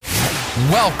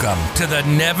Welcome to the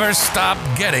Never Stop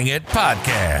Getting It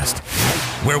podcast,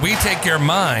 where we take your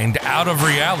mind out of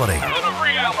reality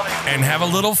and have a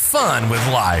little fun with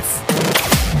life.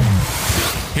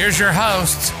 Here's your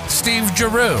hosts, Steve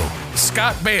Giroux,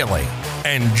 Scott Bailey,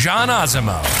 and John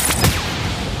Osimo.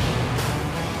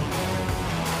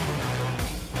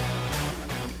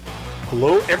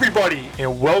 Hello, everybody,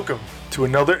 and welcome to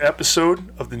another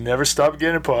episode of the Never Stop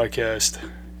Getting It podcast.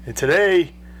 And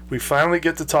today, we finally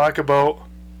get to talk about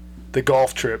the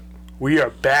golf trip. We are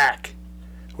back.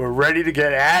 We're ready to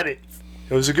get at it.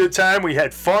 It was a good time. We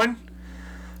had fun.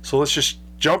 So let's just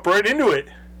jump right into it.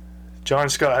 John,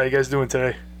 Scott, how you guys doing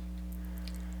today?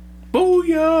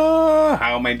 Booyah!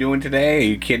 How am I doing today? Are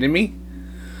you kidding me?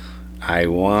 I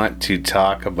want to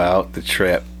talk about the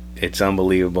trip. It's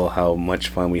unbelievable how much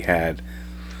fun we had.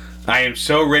 I am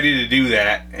so ready to do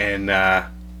that, and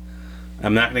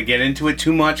I'm not going to get into it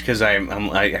too much because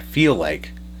I feel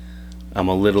like I'm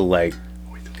a little like,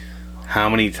 how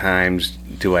many times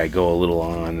do I go a little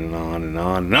on and on and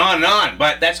on and on and on?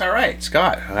 But that's all right.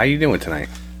 Scott, how you doing tonight?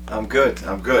 I'm good.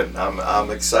 I'm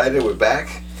excited. We're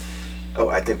back. Oh,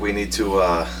 I think we need to.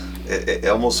 It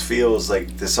almost feels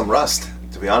like there's some rust.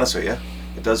 To be honest with you,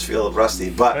 it does feel rusty.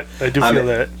 But I do feel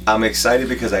that. I'm excited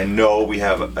because I know we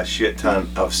have a shit ton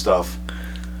of stuff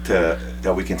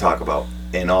that we can talk about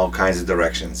in all kinds of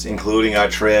directions, including our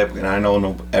trip. And I know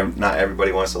not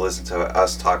everybody wants to listen to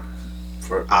us talk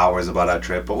for hours about our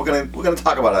trip, but we're gonna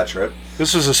talk about our trip.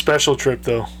 This was a special trip,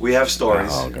 though. We have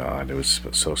stories. Oh God, it was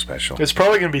so special. It's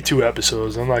probably going to be 2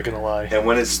 episodes, I'm not going to lie. And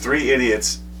when it's 3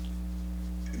 idiots,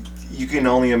 you can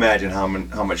only imagine how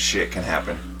much shit can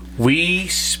happen. We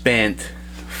spent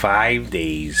 5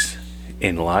 days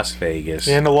in Las Vegas.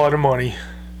 And a lot of money.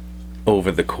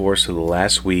 Over the course of the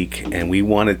last week, and we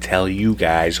want to tell you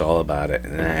guys all about it.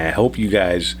 And I hope you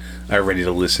guys are ready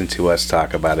to listen to us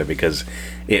talk about it because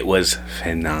it was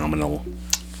phenomenal.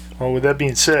 Well, with that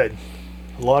being said,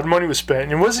 a lot of money was spent,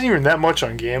 and it wasn't even that much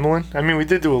on gambling. I mean, we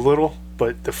did do a little,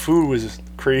 but the food was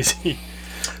crazy.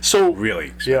 So Really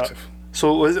expensive. Yeah.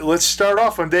 So let's start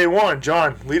off on day one.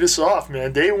 John, lead us off,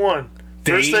 man. Day one.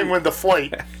 First thing went the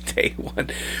flight. Day one.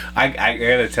 I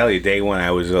gotta tell you, day one, I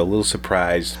was a little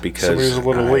surprised because Somebody was a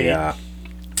little late.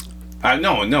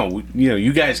 No. You know,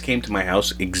 you guys came to my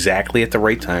house exactly at the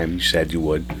right time. You said you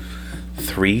would.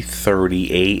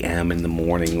 3:30 a.m. in the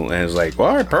morning. And I was like, well,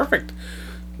 all right, perfect.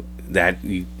 That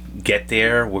you get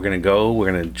there, we're gonna go. We're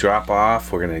gonna drop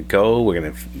off. We're gonna go. We're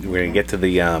gonna get to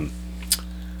the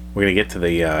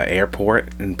airport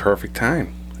in perfect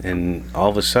time. And all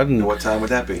of a sudden, And what time would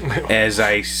that be?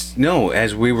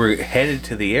 as we were headed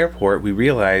to the airport, we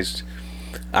realized,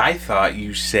 I thought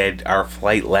you said our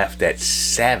flight left at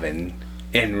 7.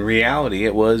 In reality,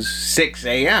 it was 6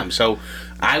 a.m. So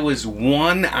I was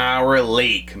 1 hour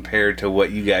late compared to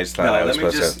what you guys thought I was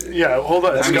supposed to. Yeah, hold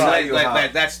on. Let me Scott. tell you how-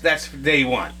 That's day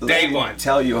one. Let me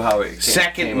tell you how it came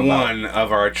Second about. one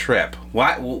of our trip.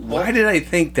 Why did I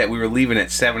think that we were leaving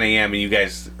at 7 a.m. and you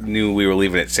guys knew we were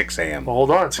leaving at 6 a.m.? Well,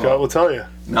 hold on, Scott. We'll tell you.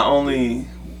 Not only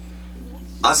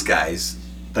us guys,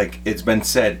 like it's been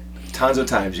said tons of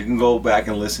times. You can go back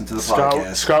and listen to the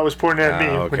podcast. Scott was pointing at me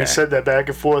when okay. he said that back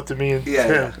and forth to me and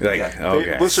him.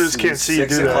 Okay. Listeners can't see you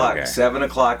 6 do that. o'clock, Okay. 7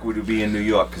 o'clock would be in New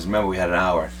York because remember we had an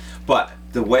hour. But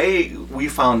the way we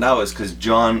found out is because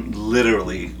John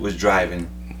literally was driving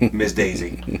Miss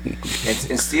Daisy,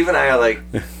 and Steve and I are like,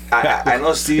 I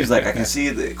know Steve's like, I can see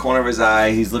the corner of his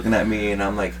eye. He's looking at me, and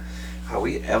I'm like, are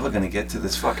we ever gonna get to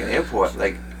this fucking airport?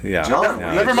 Like, Yeah. John, Yeah. what are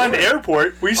you Never mind the doing?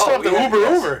 airport. We still have to Uber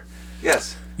yes. over.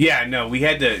 Yes. Yeah, no, we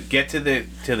had to get to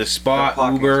the spot, The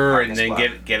parking Uber, and then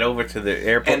spot. get over to the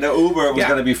airport. And the Uber was Yeah.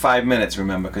 going to be 5 minutes,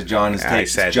 remember, because John is I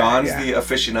said that, John's yeah. the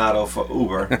aficionado for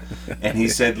Uber, and he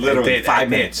said literally I 5 did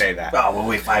minutes. say that. Oh, we'll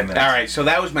wait 5 minutes. All right, so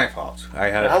that was my fault. I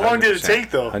had. How long did it 100%, take,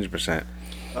 though? 100%.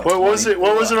 What was it?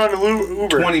 What was it on the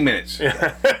Uber? 20 minutes.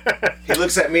 He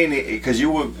looks at me because you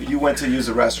went to use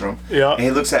the restroom. Yeah. And he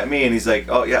looks at me and he's like,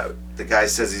 "Oh yeah." The guy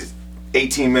says he's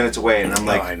 18 minutes away, and I'm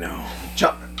like, Oh, I know.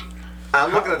 "John."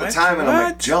 I'm looking at the What? time and I'm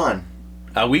like, What? "John,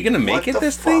 Are we gonna make what it the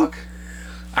this fuck?" thing?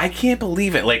 I can't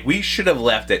believe it. Like, we should have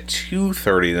left at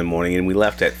 2:30 in the morning, and we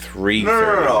left at 3:30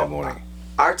 No. in the morning.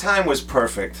 Our time was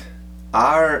perfect.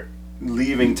 Our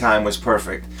leaving time was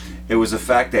perfect. It was the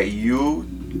fact that you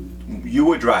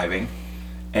were driving,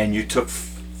 and you took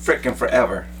frickin'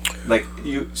 forever. Like,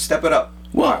 you step it up.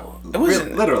 Well, it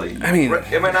wasn't literally. I mean,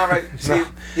 Am I not right? See,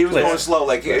 he was going slow,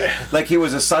 like he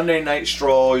was a Sunday night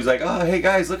stroll. He's like, "Oh, hey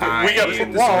guys, look at We got look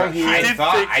at this long. restaurant." He did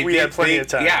think we had plenty of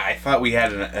time. Yeah, I thought we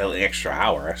had an extra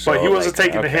hour. So But he wasn't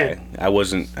taking the okay. hint. I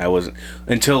wasn't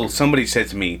until somebody said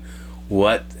to me,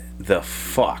 "What the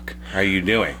fuck are you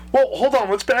doing? Well, hold on.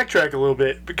 Let's backtrack a little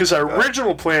bit because our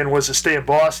original plan was to stay in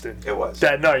Boston. It was.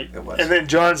 That night. It was. And then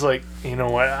John's like, you know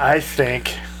what? I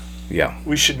think Yeah.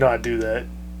 we should not do that.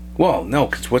 Well, no,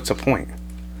 because what's the point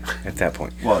at that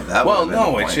point? Well, that Well, would've been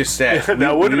no, the it's point. just that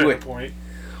That would have been were, the point.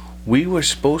 we were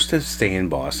supposed to stay in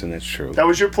Boston. That's true. That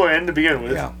was your plan to begin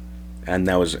with. Yeah, and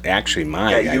that was actually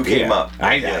my Yeah, you idea. came up.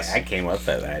 I Yes. came up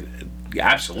with that. Is there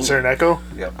Absolutely. an echo?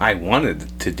 I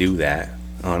wanted to do that,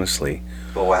 honestly,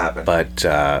 But what happened?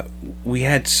 but we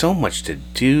had so much to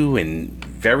do and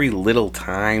very little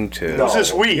time to. It was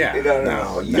this week. Yeah.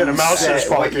 No. You got a mouse in his said-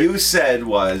 What pocket. you said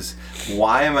was,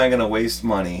 why am I going to waste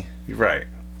money? Right.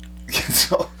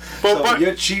 so But-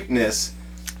 your cheapness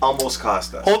almost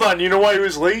cost us. Hold on. You know why he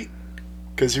was late?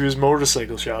 Because he was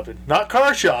motorcycle shopping. Not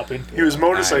car shopping. He was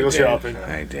motorcycle shopping.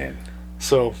 I did,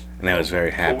 So, and I was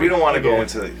very happy. But we don't want to go Yeah.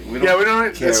 into the. yeah, we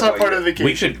don't. care That's not about part your- of the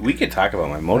vacation. We could talk about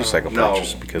my motorcycle No,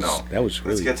 purchase because no. that was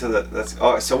really. Let's get to the. Let's.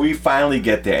 Oh, so we finally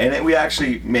get there, and we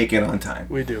actually make it on time.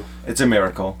 We do. It's a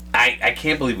miracle. I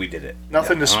can't believe we did it.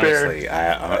 Nothing to spare. Honestly,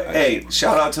 I Hey,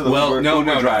 shout out to the Well, Uber, no, Uber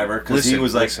no, no. driver because he Listen,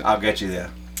 was like, listen. "I'll get you there."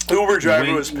 Uber driver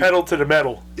When- was pedal to the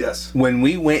metal. Yes. when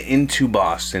we went into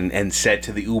Boston and said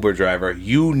to the Uber driver,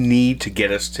 "You need to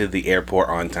get us to the airport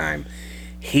on time,"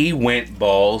 he went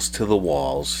balls to the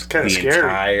walls Kinda the scary.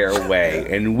 entire way,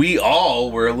 and we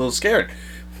all were a little scared.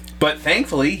 But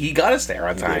thankfully, he got us there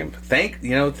on time.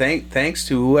 Thanks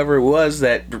to whoever it was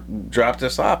that dropped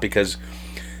us off, because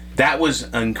that was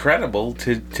incredible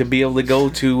to be able to go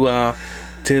to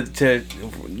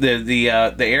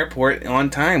the airport on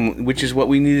time, which is what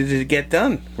we needed to get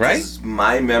done, right? Does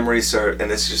my memory serve, and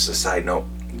this is just a side note.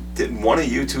 Did one of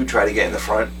you two try to get in the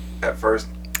front at first?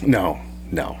 No.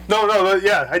 No,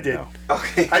 yeah, I did. No.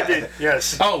 Okay. I did,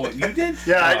 yes. Oh, you did?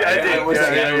 Yeah, I did. I Yeah, don't yeah,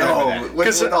 remember that. No, with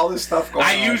 'Cause all this stuff going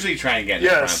on. I usually try and get in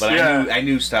Yes, the front, but yeah. I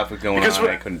knew stuff was going Because on.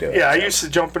 I couldn't do it. Yeah, I so. used to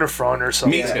jump in the front or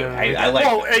something. Me too. Yeah. I like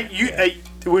Well, it.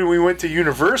 when we went to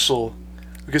Universal,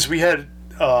 because we had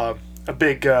a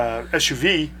big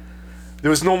SUV, there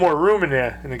was no more room in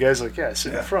there, and the guy's like, "Yeah, sit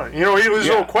in Yeah. front." You know, it was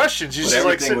Yeah. no questions. You But just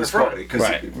like sit everything in was front. because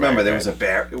Right, remember right, there right. was a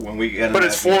barrier when we got. But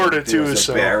it's Florida, there too, was a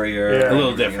so- barrier. yeah. A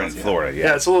little everything different, else, yeah. Florida.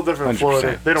 Yeah, it's a little different in Florida.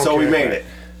 100%. They don't. So we care. made it.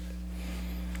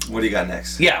 What do you got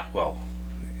next? Yeah, well,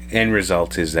 end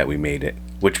result is that we made it,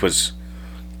 which was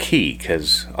key,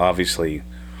 because obviously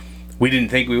we didn't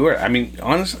think we were. I mean,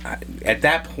 honestly, at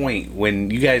that point when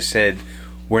you guys said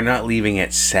we're not leaving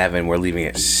at 7, we're leaving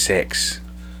at 6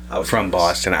 I was from nervous.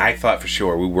 Boston, I thought for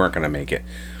sure we weren't going to make it.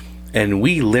 And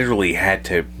we literally had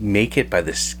to make it by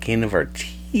the skin of our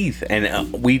teeth,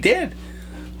 and we did.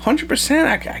 100%.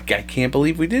 I can't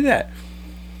believe we did that.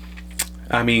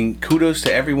 I mean, kudos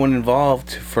to everyone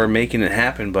involved for making it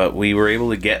happen, but we were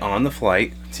able to get on the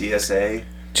flight TSA.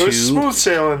 It was smooth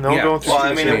sailing though, Yeah. going through. Well,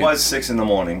 I mean, TSA. it was 6 in the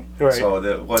morning, Right. so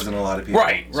there wasn't a lot of people.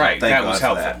 Right, So right. thank That God was for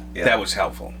helpful. That. Yeah. That was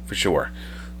helpful, for sure.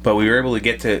 But we were able to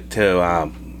get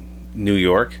to New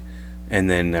York, and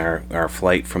then our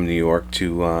flight from New York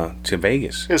to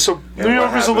Vegas. Yeah, so And New York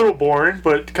what was a happened? little boring,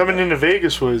 but coming into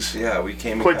Vegas was. Yeah, we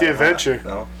came. in Quite the kinda hot, adventure.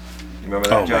 No, you remember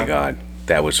that, Oh John? my God,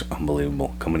 that was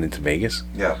unbelievable coming into Vegas.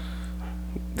 Yeah.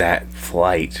 That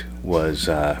flight was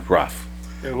rough.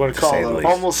 I want to To say call the it least.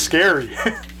 almost scary.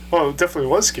 Well, it definitely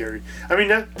was scary. I mean,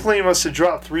 that plane must have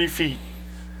dropped 3 feet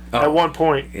at one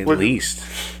point. At With- least.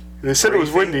 They said it 3 was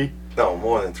feet? windy. No,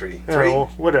 more than 3. You 3. know,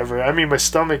 whatever. I mean, my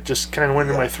stomach just kind of went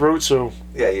in my throat, so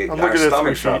Yeah, I'm our looking at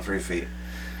stomach 3 dropped feet. 3 feet.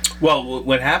 Well,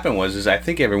 what happened was I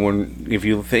think everyone, if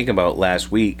you think about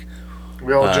last week,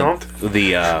 we all jumped.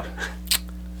 the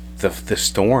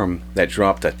storm that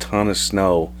dropped a ton of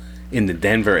snow in the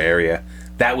Denver area,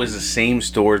 that was the same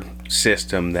storm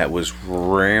system that was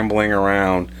rambling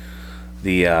around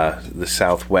the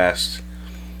Southwest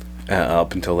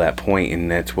up until that point, and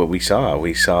that's what we saw.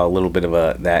 We saw a little bit of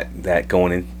that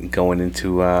going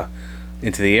into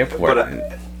the airport.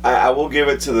 But I will give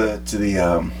it to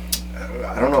the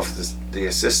I don't know if it's the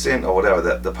assistant or whatever,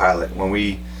 the pilot.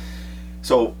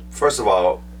 So first of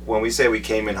all, when we say we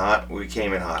came in hot, we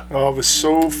came in hot. Oh, it was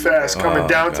so fast coming Oh,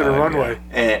 down to the God, runway.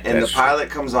 And the That's true. pilot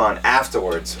comes on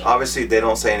afterwards. Obviously, they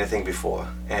don't say anything before,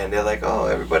 and they're like, "Oh,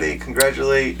 everybody,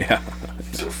 congratulate Yeah.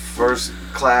 the first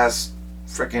class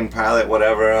freaking pilot,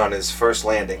 whatever, on his first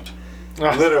landing."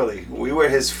 Oh. Literally, we were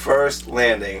his first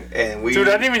landing, and we. Dude,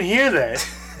 I didn't even hear that.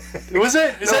 Was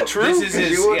it? Is No, that true? This is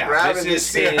his, You were yeah, grabbing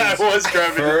this his is Yeah, I was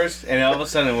grabbing it. first, and all of a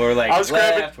sudden we're like I was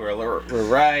left, grabbing- we're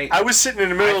right. I was sitting in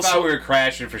the I middle, thought so we were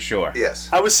crashing for sure. Yes.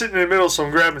 I was sitting in the middle, so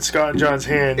I'm grabbing Scott and John's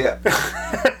hand. Yeah.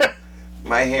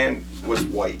 My hand was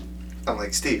white. I'm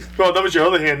like, Steve. Well, that was your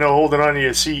other hand, though, holding on to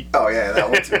your seat. Oh yeah, that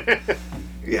one too.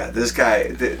 Yeah, this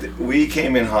guy. We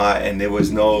came in hot, and there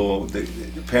was no.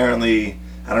 Apparently,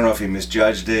 I don't know if he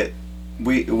misjudged it.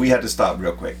 We had to stop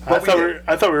real quick. I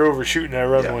thought we were overshooting that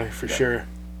runway for sure.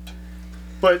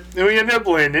 But we ended up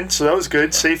landing, so that was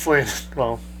good. Safe landing.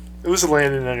 Well, it was a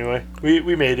landing anyway.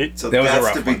 We made it. So That was a that's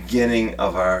rough the one. beginning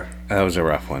of our. That was a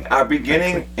rough one. Our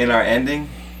beginning and our ending.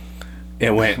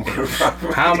 It went.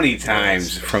 How many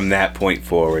times from that point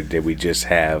forward did we just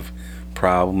have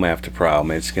problem after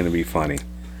problem? It's going to be funny.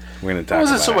 We're going to talk It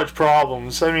wasn't about so it. much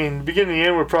problems. I mean, beginning and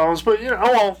end were problems, but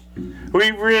we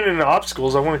ran into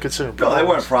obstacles I want to consider No, problems. they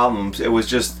weren't problems. It was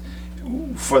just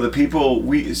for the people.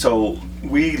 We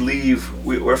leave.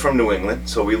 We're from New England,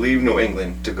 so we leave New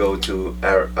England to go to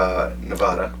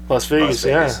Nevada, Las Vegas,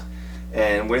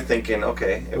 And we're thinking,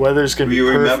 okay, Weather's gonna be You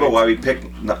remember perfect. why we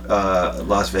picked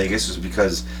Las Vegas was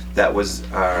because that was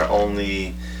our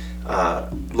only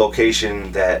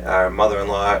location that our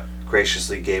mother-in-law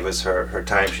graciously gave us her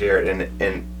timeshare,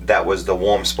 and that was the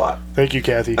warm spot. Thank you,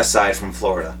 Kathy. Aside from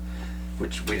Florida,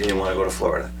 which we didn't want to go to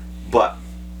Florida. But,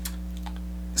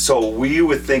 so we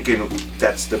were thinking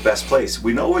that's the best place.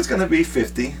 We know it's going to be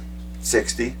 50,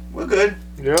 60. We're good.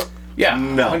 Yep. Yeah,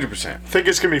 No. 100%. I think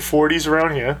it's going to be 40s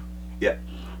around here. Yeah.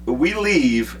 We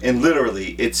leave, and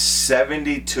literally, it's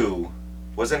 72.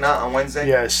 Was it not on Wednesday?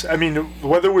 Yes. I mean, the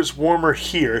weather was warmer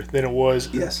here than it was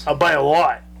Yes. by a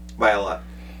lot. By a lot.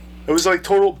 It was like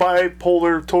total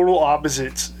bipolar, total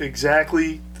opposites.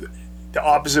 Exactly the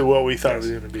opposite of what we thought it was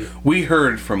going to be. We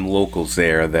heard from locals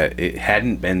there that it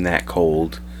hadn't been that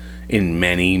cold in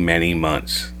many, many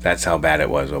months. That's how bad it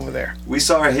was over there. We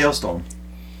saw a hailstorm.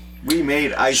 We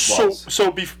made ice balls.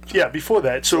 Before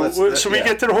that, so we yeah.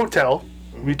 get to the hotel,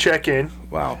 we check in,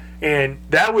 Wow. and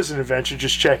that was an adventure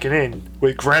just checking in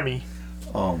with Grammy.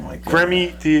 Oh my god.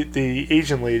 Grammy, the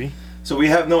Asian lady. So we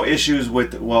have no issues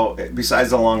with, well, besides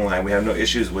the long line, we have no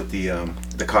issues with the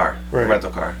car, Right. the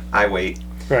rental car. I wait.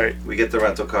 Right. We get the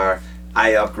rental car.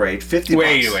 I upgrade 50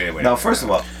 Wait. bucks. Now, first of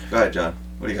all, go ahead, John.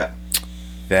 What do you got?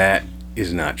 That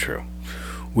is not true.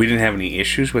 We didn't have any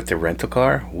issues with the rental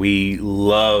car. We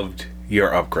loved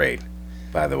your upgrade,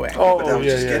 by the way. Oh, But I was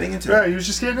yeah, just yeah. getting into Yeah, it. he was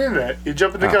just getting into that. You're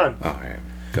jumping the gun. Oh, all right.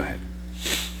 Go ahead.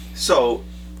 So,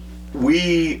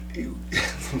 we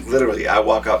literally, I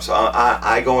walk up. So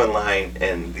I go in line,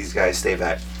 and these guys stay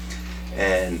back.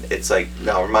 And it's like,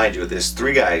 now remind you, there's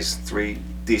three guys, three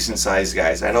decent sized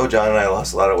guys. I know John and I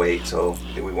lost a lot of weight, so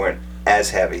we weren't as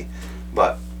heavy,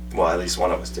 but, well, at least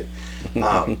one of us did.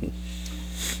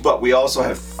 But we also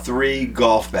have 3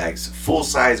 golf bags, full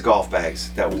size golf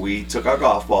bags, that we took our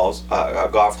golf balls, our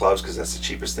golf clubs, because that's the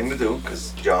cheapest thing to do.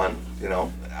 Because John, you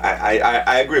know,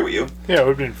 I agree with you. Yeah, it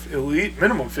would have been elite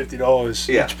minimum $50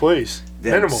 Yeah. each place.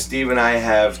 Then Minimum. Steve and I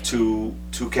have two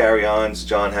carry-ons.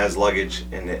 John has luggage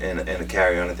and a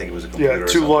carry-on. I think it was a computer. Yeah, or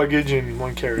 2 something. luggage and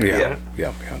 1 carry. Yeah.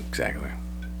 Yeah, exactly.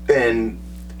 And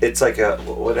it's like a,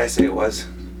 what did I say it was?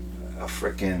 A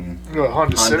freaking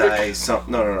Honda Civic. Hyundai.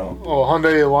 No. Oh,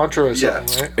 Hyundai Elantra or Yeah.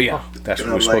 something, right? Yeah, that's what And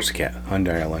we're I'm supposed to get.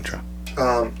 Hyundai Elantra.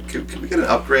 Can we get an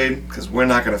upgrade? Because we're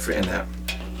not going to fit in that.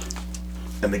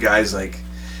 And the guy's like,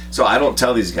 so I don't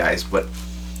tell these guys, but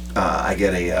I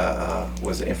get a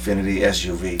was it Infinity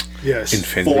SUV? Yes.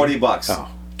 Infinity. $40. Oh,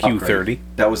 Q30. Upgrade.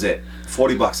 That was it.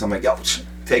 $40. I'm like, yo,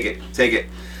 take it.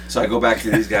 So I go back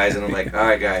to these guys and I'm like, all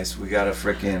right, guys, we got a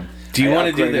freaking. Do you I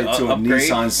want to do the upgraded to a upgrade?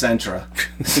 Nissan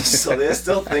Sentra. So they're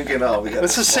still thinking, oh, we got.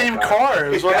 That's the same car,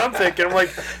 is what I'm thinking. I'm like,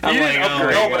 you I'm didn't like, oh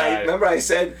upgrade. my No, but God. remember I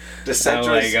said the Sentras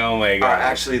like, oh my God. are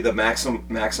actually the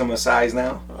Maxima size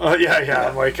now. Yeah.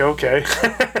 I'm like, okay.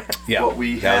 Yeah, But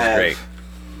we that have- was great.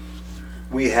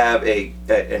 We have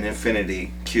an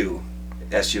Infinity Q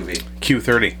SUV.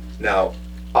 Q30. Now,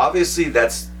 obviously,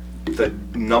 that's the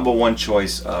number one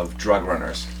choice of drug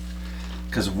runners,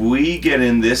 because we get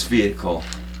in this vehicle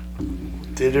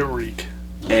Did it reek?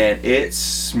 and it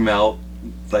smelled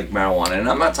like marijuana. And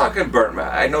I'm not talking burnt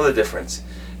marijuana. I know the difference.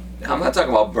 I'm not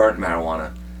talking about burnt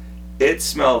marijuana. It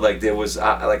smelled like there was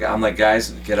I'm like,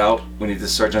 guys, get out. We need to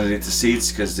search underneath the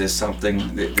seats because there's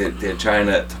something they're trying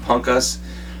to punk us.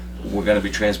 We're going to be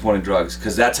transporting drugs,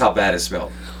 because that's how bad it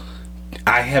smelled.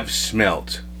 I have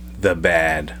smelt the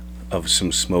bad of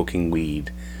some smoking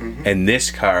weed, Mm-hmm. and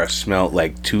this car smelled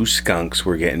like 2 skunks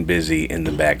were getting busy in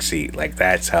the back seat. Like,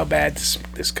 that's how bad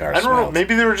this car I don't smelled. know.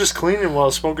 Maybe they were just cleaning while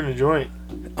smoking a joint.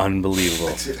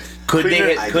 Unbelievable. Could Clean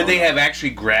it- they have actually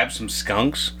grabbed some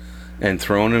skunks and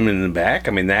thrown them in the back?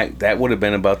 I mean, that would have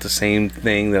been about the same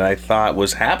thing that I thought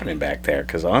was happening back there,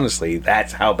 because honestly,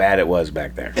 that's how bad it was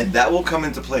back there. And that will come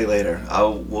into play later.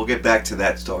 We'll get back to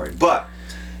that story. But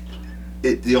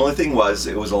the only thing was,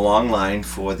 it was a long line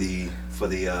for the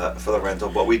rental.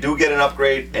 But we do get an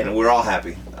upgrade, and we're all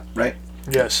happy, right?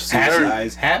 Yes. Happy?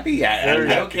 Guys. Happy? I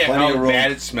don't care Plenty how of room.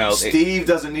 bad it smells. Steve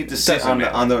doesn't need to sit Doesn't on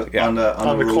matter. On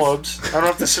the roof. clubs. I don't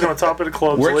have to sit on top of the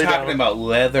clubs. We're lay talking down. about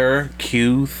leather,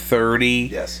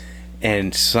 Q30, Yes.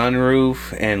 and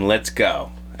sunroof, and let's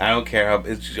go. I don't care how.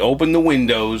 It's, open the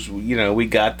windows. You know, we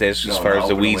got this as far as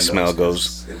the weed smell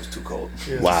goes. It was too cold.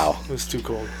 Yes, Wow. It was too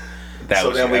cold. That So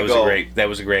was then we that was go- a great. That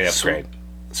was a great upgrade.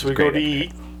 So we Great go to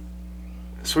eat.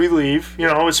 So we leave. You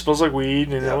know, it smells like weed,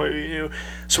 and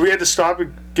so we had to stop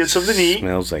and get something to eat.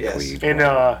 Smells like Yes. weed.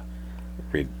 And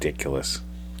Ridiculous.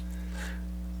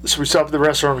 so we stopped at the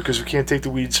restaurant because we can't take the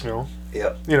weed smell.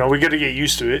 Yep. You know, we got to get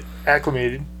used to it,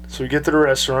 acclimated. So we get to the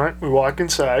restaurant. We walk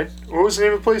inside. What was the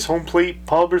name of the place? Home Plate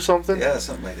Pub or something? Yeah,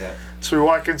 something like that. So we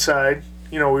walk inside.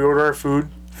 You know, we order our food.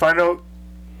 Find out.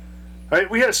 Right,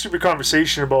 we had a stupid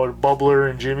conversation about Bubbler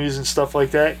and Jimmy's and stuff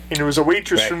like that. And it was a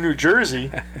waitress Right. from New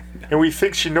Jersey, and we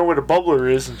think she know what a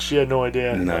Bubbler is, and she had no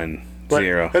idea. None. But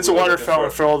Zero. That's a We were water looking fountain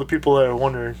for- for all the people that are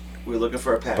wondering. We were looking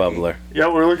for a package. Bubbler. Yeah,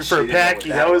 we're looking for She a didn't know what packy.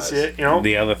 that That was was. it. You know.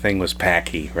 The other thing was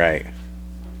Packy, right?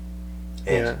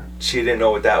 And Yeah. she didn't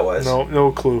know what that was.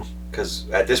 No clue. Because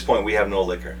at this point we have no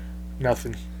liquor.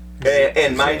 Nothing.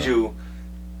 And mind you,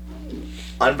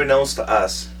 unbeknownst to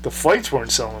us, The flights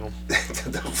weren't selling them.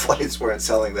 the flights weren't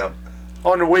selling them.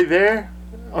 On the way there,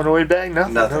 on the way back,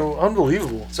 nothing. Nothing. No,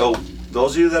 unbelievable. So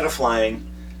those of you that are flying,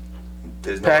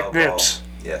 there's no Pack alcohol. nips.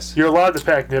 Yes. You're allowed to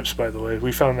pack nips, by the way.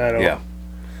 We found that out. Yeah.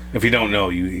 If you don't know,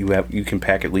 you can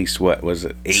pack at least what was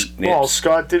it 8 Well, nips?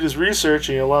 Scott did his research,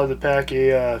 and you're allowed to pack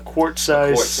a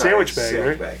quart-sized sandwich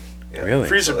bag, right? Yeah. Really?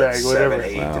 Freezer So bag, that's whatever.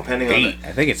 7, 8, Wow. depending 8. on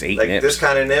I think it's 8 like nips. this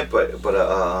kind of nip, but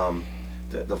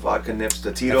the vodka nips,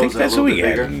 the I Tito's think are a that's little what bit we had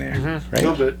bigger. in there, A right?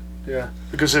 little bit, yeah.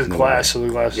 Because it's No glass, way. so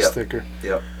the glass is Yep. thicker.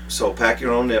 Yep. So pack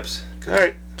your own nips. All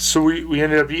right, so we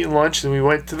ended up eating lunch, then we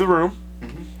went to the room,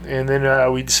 and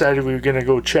then we decided we were going to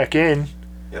go check in.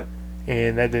 Yep.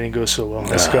 And that didn't go so well.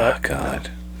 Oh, Scott. God.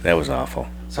 That was awful.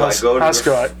 So I go to How's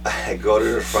Scott? I go to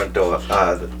the front door,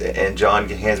 and John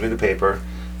hands me the paper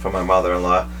from my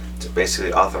mother-in-law, to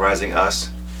basically authorizing us.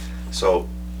 So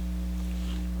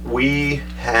we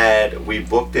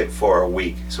booked it for a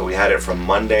week. So we had it from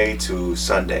Monday to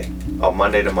Sunday,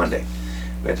 Monday to Monday.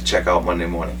 We had to check out Monday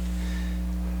morning.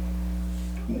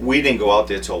 We didn't go out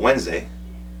there till Wednesday,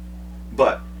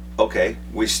 but okay,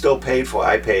 we still paid for.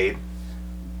 I paid,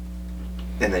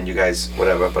 and then you guys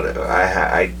whatever. But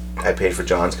I paid for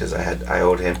John's because I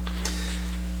owed him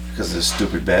because of the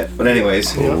stupid bet. But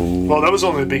anyways, Yeah. Well, that was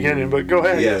only the beginning, but go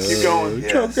ahead. Yes. Keep going.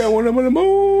 Yes. Chuck, I want to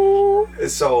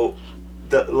move. so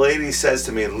the lady says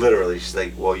to me literally, she's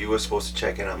like, "Well, you were supposed to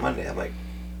check in on Monday." I'm like,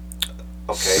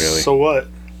 "Okay, Really? So what?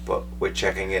 but we're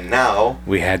checking in now."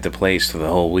 We had the place for the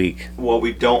whole week. Well,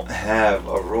 we don't have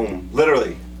a room.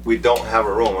 Literally, we don't have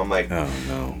a room. I'm like, Oh,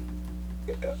 no.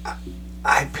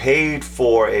 I paid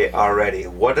for it already.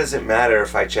 What does it matter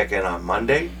if I check in on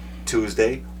Monday,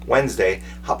 Tuesday, Wednesday?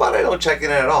 How about I don't check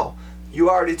in at all? You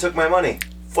already took my money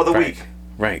for the Right. week.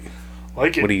 Right.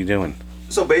 Like it. What are you doing?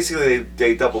 So basically,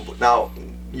 they double. Now,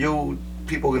 you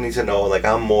people need to know. Like,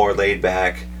 I'm more laid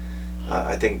back.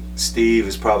 I think Steve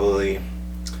is probably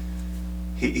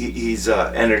he's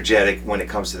energetic when it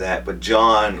comes to that. But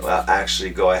John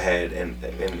actually go ahead and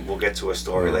we'll get to a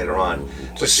story later on.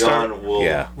 But Just John will.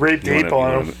 Yeah. Rape You wanna- Ape on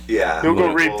you him. wanna- Yeah. He'll go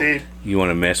we'll- rape Dave. You want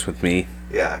to mess with me?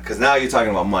 Yeah, because now you're talking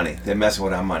about money. They're messing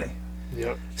with our money.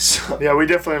 Yep. So, Yeah, we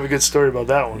definitely have a good story about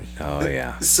that one. Oh,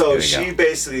 yeah. so There you she go.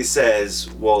 basically says,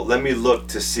 "Well, let me look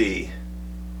to see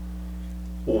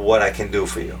what I can do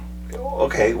for you."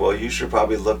 Okay, well, you should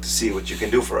probably look to see what you can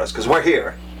do for us because we're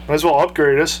here. Might as well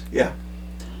upgrade us. Yeah.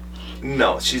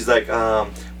 No, she's like,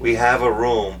 we have a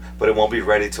room, but it won't be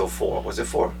ready till 4. Was it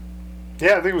 4?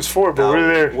 Yeah, I think it was 4, but No,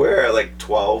 we're there. We're at like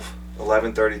 12,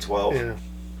 11:30, 12. Yeah.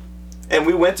 And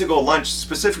we went to go lunch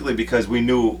specifically because we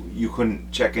knew you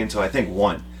couldn't check in till I think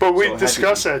 1. But we So it had to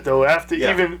discussed that though. After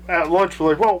Yeah. even at lunch, we're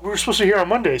like, "Well, we were supposed to be here on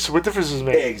Monday, so what difference does it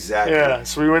make?" Exactly. Yeah,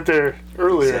 so we went there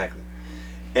earlier. Exactly.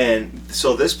 And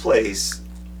so this place,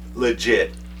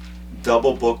 legit,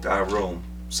 double booked our room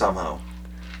somehow.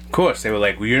 Of course, they were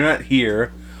like, well, you're not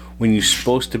here when you're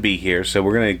supposed to be here, so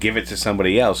we're going to give it to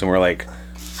somebody else. And we're like,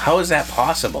 how is that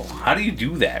possible? How do you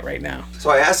do that right now? So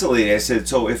I asked the lady, I said,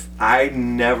 "So if I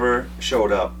never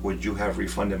showed up, would you have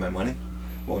refunded my money?"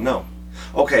 Well, no.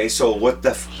 Okay, so what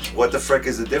the frick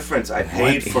is the difference? I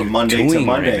paid are for you Monday to doing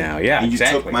Monday. right now? Yeah, and you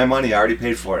exactly. took my money. I already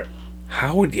paid for it.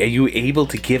 How are you able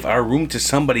to give our room to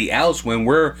somebody else when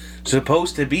we're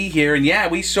supposed to be here? And yeah,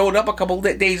 we showed up a couple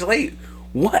of days late.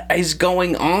 What is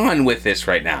going on with this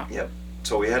right now? Yep.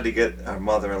 So we had to get our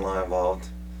mother-in-law involved.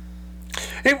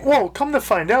 Well, come to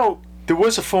find out, there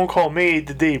was a phone call made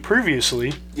the day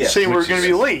previously saying we were which going to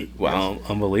is- be late. Well,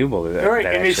 unbelievable. That, All right,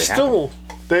 that and they actually still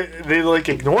they like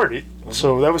ignored it.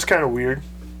 So that was kind of weird.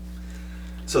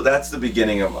 So that's the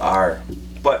beginning of our.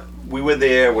 But we were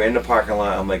there. We're in the parking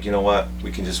lot. I'm like, you know what?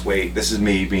 We can just wait. This is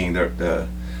me being the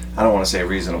I don't want to say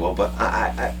reasonable, but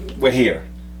we're here.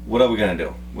 What are we gonna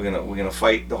do? We're gonna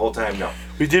fight the whole time? No.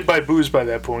 We did buy booze by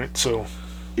that point, so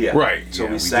Yeah. happened. Right. So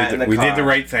yeah, we sat in the car. We did the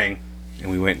right thing, and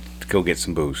we went to go get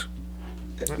some booze.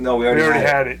 No, we we already, already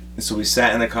had it. So we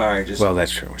sat in the car and just Well,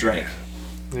 that's true. drank.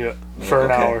 Yeah, for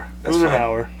an Okay, hour. It that's was an fine.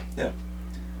 hour. Yeah.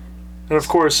 And of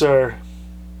course, our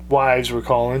wives were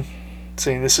calling,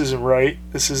 saying this isn't right,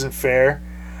 this isn't fair.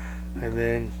 And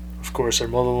then, of course, our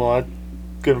mother-in-law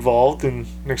got involved, and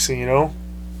next thing you know,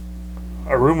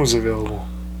 our room was available.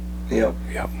 Yep.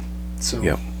 Yep. So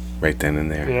Yep. Right then and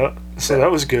there. yeah, so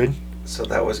that was good. So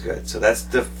that was good. So that's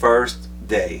the first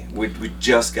day. We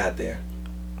just got there.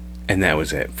 And that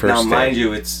was it. First now, day, mind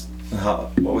you, it's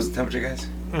what was the temperature, guys?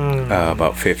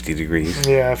 about 50 degrees.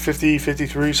 Yeah, 50,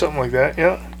 53, something like that.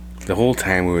 Yeah. The whole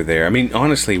time we were there. I mean,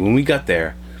 honestly, when we got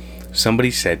there, somebody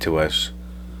said to us,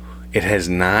 it has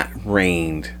not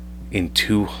rained in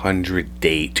 200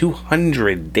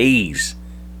 days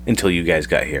until you guys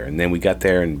got here. And then we got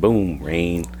there and boom,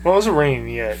 rain, Well, it wasn't raining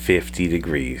yet. 50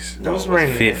 degrees. It was it wasn't.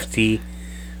 raining. 50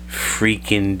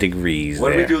 freaking degrees What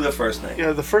there. did we do the first night?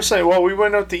 Yeah, the first night. Well, we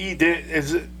went out to eat.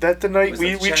 Is it that the night Was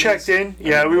we that Chinese? checked in? I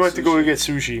Yeah, mean, we went to go sushi. get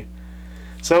sushi.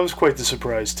 So that was quite the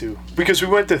surprise too, because we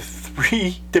went to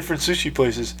 3 different sushi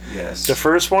places. Yes. The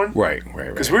first one, Right.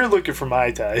 because we were looking for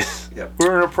Mai Tais. Yep.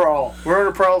 We're in a prowl. We're in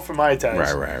a prowl for Mai Tais.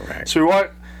 Right. So we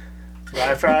walk.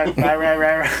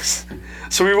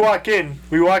 So we walk in.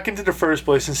 We walk into the first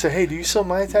place and say, "Hey, do you sell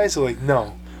Mai Tais?" They're like,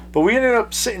 "No," but we ended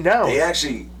up sitting down. They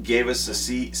actually gave us a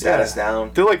seat, sat Yeah. us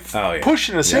down. They're like Oh, yeah.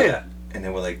 pushing us in. Yeah. And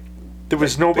then we're like, There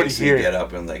was nobody basically here. get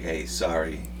up and like, hey,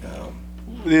 sorry.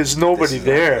 There's nobody This is our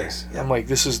there. place. Yeah. I'm like,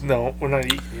 this is no, we're not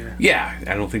eating here. Yeah,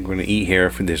 I don't think we're going to eat here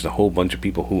if there's a whole bunch of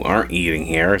people who aren't eating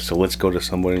here. So let's go to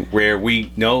somewhere where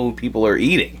we know people are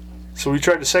eating. So we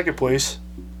tried the second place,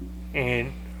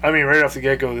 and I mean, right off the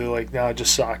get go, they're like, "Nah,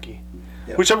 just sake,"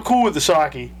 Yep. which I'm cool with the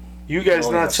sake. You guys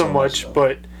only not have so so much, much, though.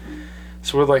 but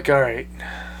so we're like, all right,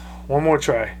 one more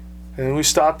try, and then we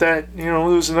stopped at there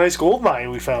was a nice gold mine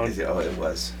we found. Oh, it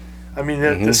was. I mean,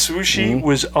 the sushi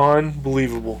was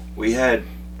unbelievable. We had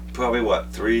probably four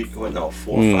or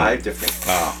five different.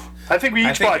 I think we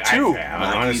each bought 2.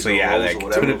 Honestly, yeah, rolls that or could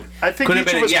whatever. have I think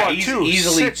each of us bought 2.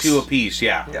 easily 6. 2 apiece.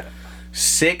 Yeah. Yeah.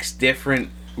 6 different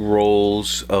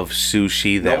rolls of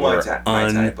sushi that No Mai were Tai,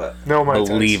 Mai Tai, but No, Mai Tais.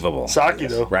 unbelievable. Sake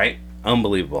Yes. though, Right?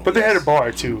 Unbelievable. but they had a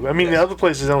bar too. I mean, the other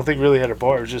places I don't think really had a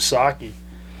bar. It was just sake.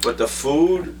 the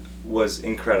food was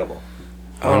incredible.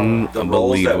 Oh, the rolls that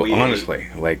Unbelievable. we ate. Honestly,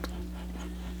 like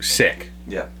sick.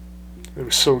 Yeah. It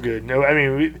was so good. No, I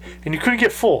mean, and you couldn't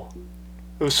get full.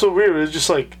 It was so weird. It was just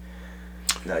like,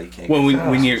 No, you can't. Well,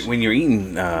 get when you're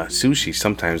eating sushi,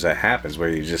 sometimes that happens where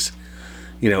you just,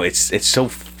 it's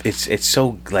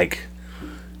so like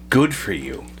good for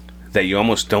you that you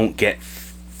almost don't get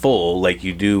full like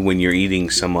you do when you're eating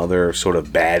some other sort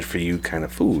of bad for you kind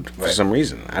of food for Right. some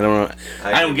reason. I don't know.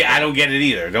 I don't get it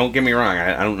either. Don't get me wrong.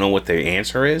 I don't know what the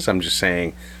answer is. I'm just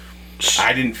saying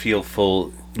I didn't feel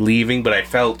full leaving, but I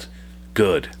felt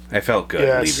good. I felt good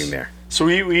Yes. leaving there. so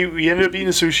we ended up eating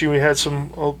the sushi. We had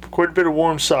quite a bit of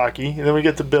warm sake, and then we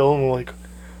get the bill, and we're like,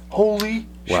 holy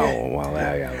shit. Well,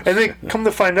 yeah. And then come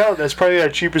to find out, that's probably our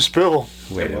cheapest bill.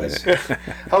 Wait a It was. minute.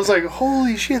 I was like,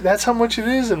 holy shit, that's how much it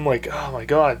is? And I'm like, oh my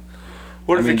god.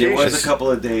 What a I mean, there vacation. was a couple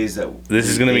of days that This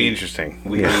is we going to be ate- interesting.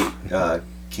 We Yeah. ate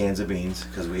cans of beans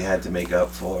because we had to make up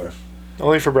for.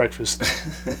 Only for breakfast.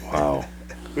 Wow.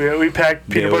 We packed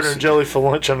peanut There butter was- and jelly for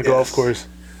lunch on the golf Yes. course.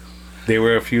 There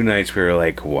were a few nights we were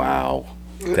like, wow,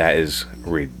 that is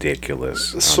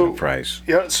ridiculous So- on the price.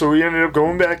 Yeah, so we ended up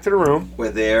going back to the room. We're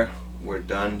there. We're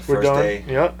done. We're First done. day.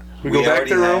 Yeah. We go back already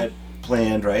to the room. had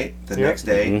planned, right? The Yeah. next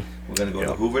day, Mm-hmm. we're gonna go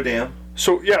to Hoover Dam.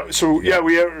 So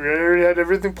we already had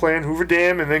everything planned. Hoover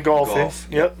Dam and then golfing. Golf.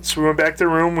 Yep. So we went back to the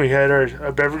room. We had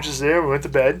our beverages there. We went to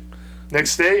bed.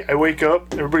 Next day, I wake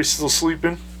up. Everybody's still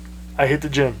sleeping. I hit the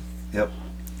gym. Yep.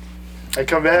 I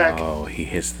come back. Oh, he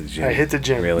hits the gym. I hit the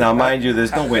gym. Really? Now, mind you,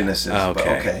 there's no witnesses. But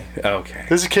Okay. okay. Okay.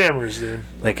 There's cameras, dude.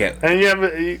 Like, And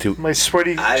yeah, Dude. my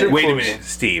sweaty I- gym wait a clothes. minute,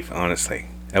 Steve. Honestly,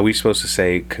 are we supposed to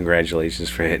say congratulations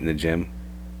for hitting the gym?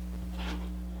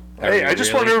 Hey, I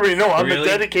just want everybody to know I'm Really?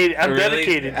 dedicated. I'm Really?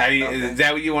 dedicated. Is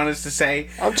that what you want us to say?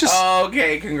 I'm just- Oh,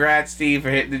 okay, congrats, Steve, for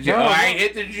hitting the gym. No, Oh, no. I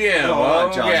hit the gym.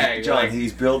 Oh, John, Okay. John, Like,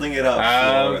 he's building it up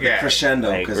for the Okay. crescendo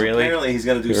Like, because really? apparently he's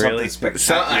going to do something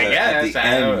spectacular I guess. at the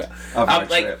end of our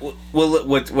like, trip. well,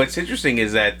 what's interesting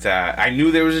is that I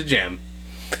knew there was a gym.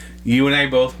 You and I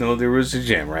both know there was a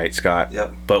gym, right, Scott?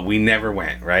 Yep. But we never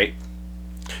went, right?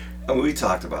 I mean, we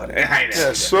talked about it. I know.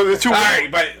 Yes. So the two. All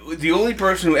right, but the only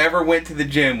person who ever went to the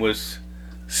gym was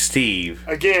Steve.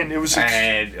 Again, it was.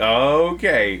 And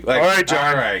okay, like, All right,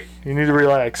 John. All right, You need to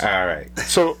relax. all right.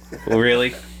 So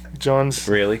Really, John's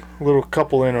really, a little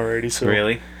couple in already. So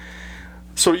really.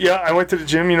 So yeah, I went to the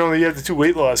gym. You know, you have the two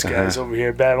weight loss guys over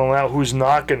here battling out who's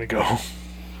not going to go.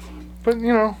 But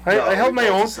you know, I held my we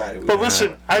both own. decided we But were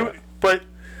listen, not.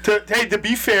 to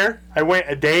be fair, I went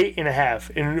a day and a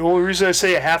half, and the only reason I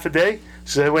say a half a day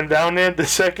is I went down there the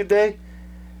second day.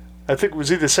 I think it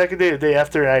was either the second day or the day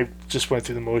after, and I just went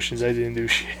through the motions. I didn't do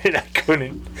shit. I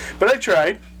couldn't, but I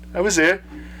tried. I was there.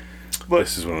 But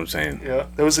This is what I'm saying. yeah,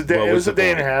 that was a day. What It was was a the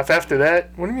day and a point? half. After that,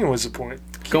 what do you mean? What's the point?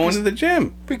 Going to the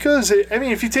gym. Because I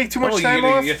mean, if you take too much You're time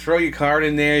gonna, off, you throw your card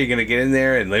in there. You're gonna get in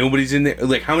there, and nobody's in there.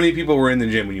 Like, how many people were in the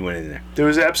gym when you went in there? there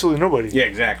was absolutely nobody. Yeah,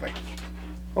 exactly.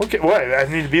 Okay, what? I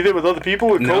need to be there with other people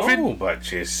with COVID? No, but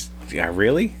just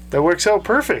really. That works out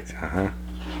perfect.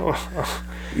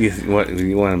 You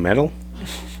want a medal?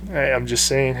 Hey, I'm just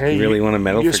saying, hey. You really want a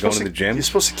medal you're for going supposed to the gym? You're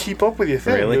supposed to keep up with your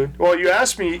thing, Really? dude. Well, you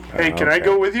asked me, hey, can I okay.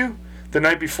 go with you? The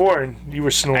night before, and you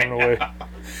were snoring away.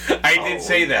 I did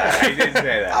say that. I did say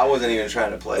that. I wasn't even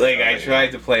trying to play. Like, it. I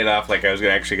tried to play it off like I was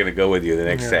actually going to go with you the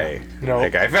next Yeah. day. No,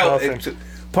 Like, I felt nothing.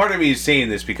 part of me is saying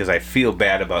this because I feel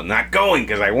bad about not going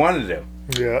because I wanted to.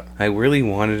 Yeah. I really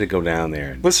wanted to go down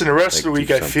there. And, Listen, the rest of the Like, week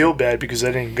do I feel bad because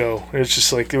I didn't go. It's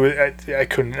just like I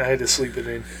couldn't. I had to sleep it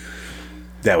in.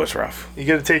 that was rough. You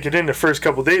got to take it in the first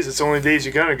couple days. It's the only days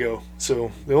you're gonna go.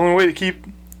 So the only way to keep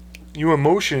you in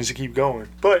motion is to keep going.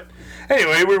 But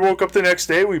anyway, we woke up the next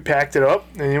day. We packed it up,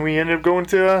 and then we ended up going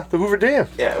to the Hoover Dam.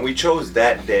 Yeah, and we chose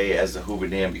that day as the Hoover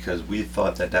Dam because we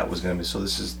thought that was going to be. So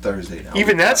this is Thursday now.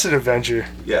 Even We that's thought- an adventure.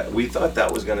 Yeah, we thought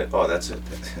that was going to. Oh, that's it.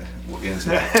 We'll get into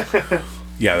that.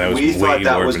 Yeah, that was We way thought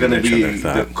that more was of an going to adventure be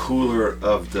than I the thought. cooler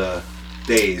of the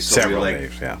days. So Several we were like,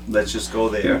 days, yeah. let's just go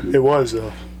there. It was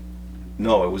though.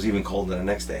 No, it was even colder the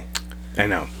next day. I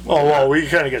know. Oh well, we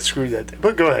kind of got screwed that day.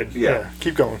 But go ahead. Yeah.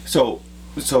 Keep going. So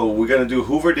we're gonna do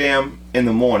Hoover Dam in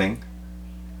the morning,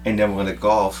 and then we're gonna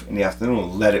golf in the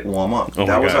afternoon. Let it warm up. Oh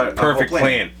my God. Perfect whole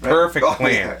plan. right? Perfect Oh,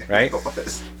 plan, yeah, right? it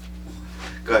was.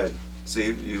 Go ahead. So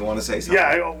you want to say something?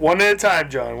 Yeah, one at a time,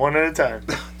 John. One at a time.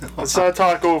 Let's not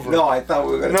talk over. No, I thought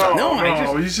we were gonna. no, talk. No, I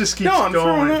just- he just keeps No, I'm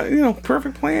going. throwing out,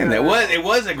 perfect plan. It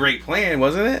was a great plan,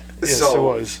 wasn't it? Yes, So-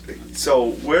 it was. So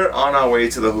we're on our way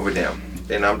to the Hoover Dam,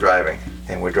 and I'm driving,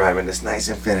 and we're driving this nice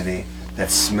Infiniti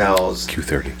that smells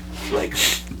Q30. like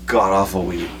god awful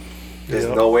weed. There's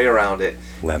Yep. no way around it.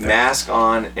 Leather. Mask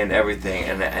on and everything,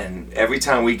 and every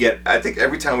time we got in there,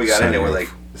 we're Sunroof. like,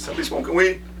 is somebody smoking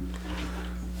weed?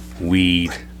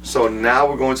 Weed. So now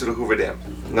we're going to the Hoover Dam.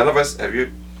 None of us have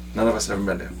ever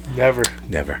been there. Never.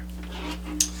 Never.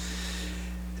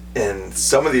 And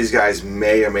some of these guys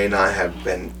may or may not have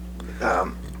been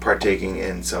partaking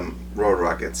in some road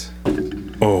rockets.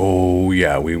 Oh,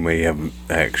 yeah, we may have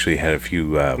actually had a few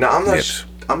Now I'm not. nips.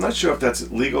 I'm not sure if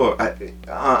that's legal.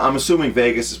 I'm assuming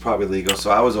Vegas is probably legal,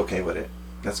 so I was okay with it.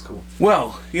 That's cool.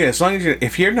 Well, yeah, as long as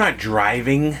if you're not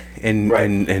driving and Right.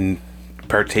 and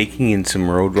partaking in some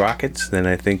road rockets, then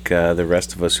I think the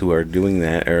rest of us who are doing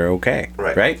that are okay.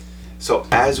 Right. Right? So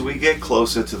as we get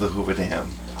closer to the Hoover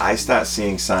Dam, I start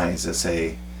seeing signs that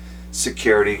say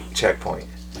security checkpoint.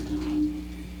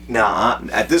 Now,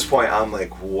 at this point, I'm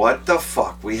like, what the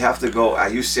fuck? We have to go. Are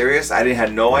you serious? I didn't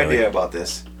have no Really? idea about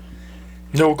this.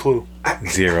 No clue.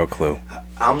 Zero clue.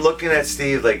 I'm looking at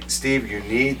Steve like, Steve, you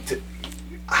need to.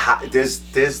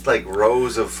 There's like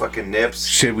rows of fucking nips,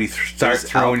 Should we start There's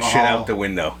throwing shit alcohol. out the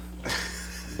window?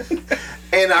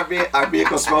 and our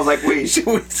vehicle smells like weed. Should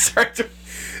we start to...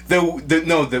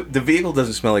 The vehicle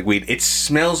doesn't smell like weed. It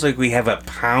smells like we have a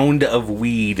pound of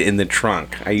weed in the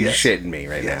trunk. Are you Yes. shitting me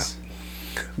right Yes. now?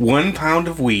 1 pound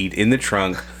of weed in the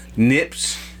trunk,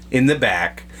 nips in the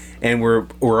back, and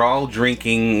we're all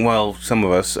drinking. Well, some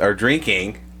of us are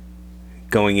drinking,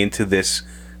 going into this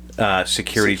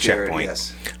security checkpoint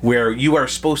Yes. where you are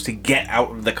supposed to get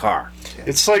out of the car.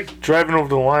 It's like driving over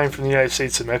the line from the United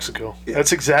States to Mexico. Yeah.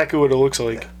 That's exactly what it looks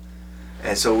like.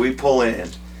 And so we pull in,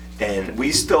 and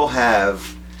we still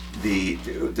have the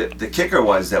kicker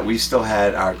was that we still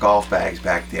had our golf bags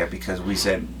back there because we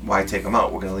said, why take them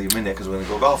out? We're going to leave them in there because we're going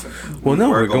to go golfing. Well, no,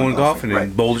 we're going golfing in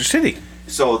right. Boulder City.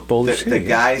 So Boulder the City, yeah.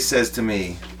 guy says to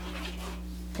me,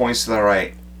 points to the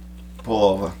right, pull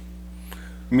over.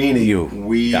 Meaning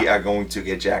we are going to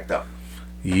get jacked up.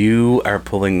 You are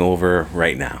pulling over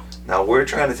right now. Now we're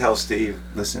trying to tell Steve,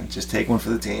 listen, just take one for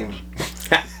the team.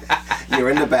 You're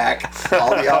in the back. All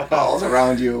the alcohol's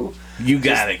around you. You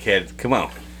got it, kid. Come on.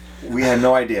 We had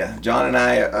no idea. John and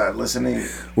I are listening.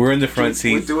 We're in the front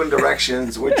seat. We're doing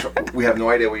directions. We have no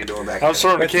idea what you're doing back I was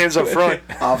there. throwing the cans up front.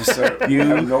 Officer, you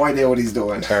have no idea what he's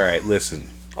doing. All right, listen.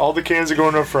 All the cans are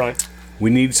going up front. We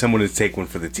need someone to take one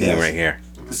for the team right here.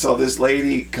 So this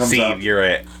lady comes up. Steve, you're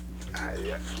it.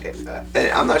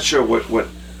 And I'm not sure what,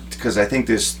 because I think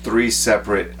there's 3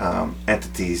 separate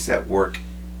entities that work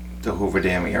the Hoover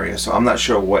Dam area. So I'm not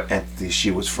sure what entity she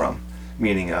was from.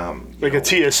 Meaning, Like a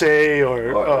TSA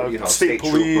or state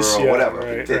police trooper or whatever.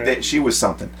 Right. She was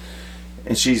something,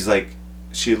 and she's like,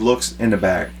 she looks in the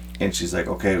back, and she's like,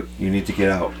 "Okay, you need to get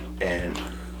out and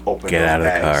open. Get those out of the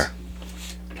bags."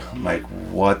 car. I'm like,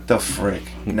 "What the frick?"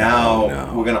 Now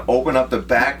no. we're gonna open up the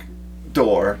back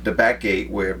door, the back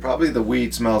gate, where probably the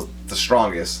weed smells the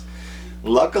strongest.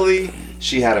 Luckily,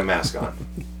 she had a mask on,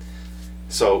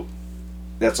 so.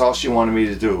 That's all she wanted me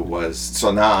to do was.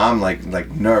 So now I'm like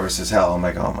nervous as hell. I'm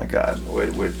like, oh my god,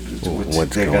 What's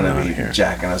they're going gonna on be here?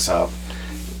 jacking us up.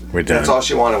 We're done. That's all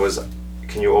she wanted was,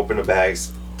 can you open the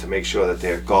bags to make sure that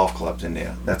there are golf clubs in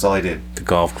there? That's all I did. The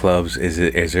golf clubs. Is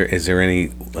there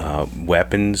any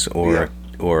weapons or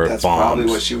That's bombs probably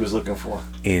what she was looking for.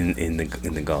 in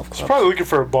the golf club? Probably looking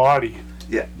for a body.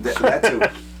 Yeah, that too.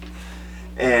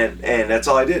 and that's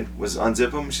all I did was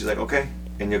unzip them. She's like, okay,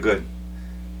 and you're good.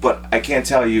 But I can't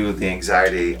tell you the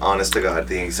anxiety, honest to God,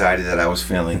 the anxiety that I was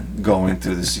feeling going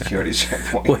through the security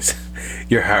checkpoint.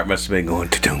 Your heart must have been going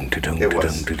ta-dung, ta-dung, It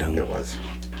ta-dung, ta-dung. was.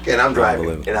 And I'm driving,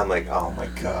 Unbelievable. and I'm like, oh my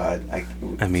God.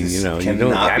 I mean, this you know, you cannot don't-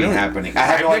 be I don't- happening. I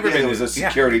had I've no never idea been there was to- a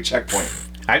security checkpoint.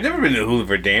 I've never been to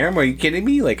Hoover Dam. Are you kidding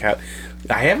me? Like how?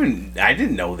 I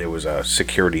didn't know there was a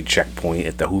security checkpoint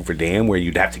at the Hoover Dam where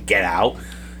you'd have to get out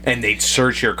and they'd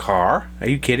search your car. Are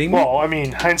you kidding me? Well, I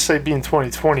mean, hindsight being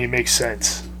 2020 makes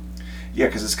sense. Yeah,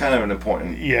 because it's kind of an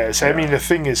important. Yes, I mean the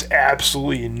thing is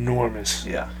absolutely enormous.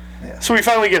 Yeah. So we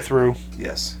finally get through.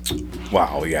 Yes.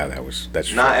 Wow. Yeah, that's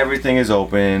true. Not everything is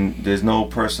open. There's no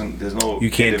person. There's no. You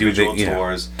can't do the individual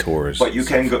tours. tours. But you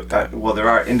can go. Well, there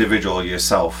are individual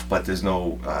yourself, but there's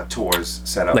no tours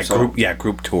set up. like so,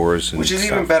 group tours, and which is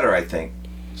stuff. even better, I think.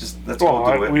 Just let's Well,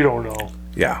 go do it. we don't know.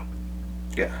 Yeah.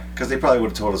 Yeah, because they probably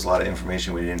would have told us a lot of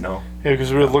information we didn't know. Yeah,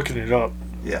 because we were looking it up.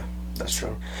 Yeah, that's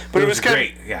true. But it was kind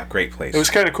great. Yeah, great place. It was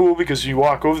kind of cool because you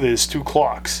walk over there, there's 2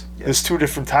 clocks. Yeah. There's 2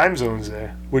 different time zones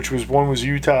there, which was one was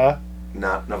Utah,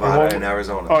 Not Nevada one- and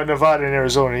Arizona. oh Nevada and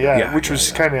Arizona, Yeah, which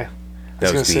was yeah. kind of. I That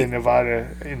was gonna was say neat. Nevada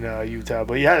in Utah,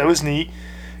 but yeah, that was neat.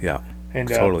 Yeah. And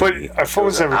Totally but neat. our phones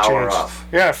was an never hour changed. off.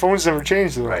 Yeah, our phones never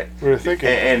changed though. Right. We were thinking.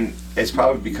 And it's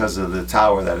probably because of the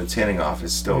tower that it's hitting off.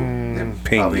 It's still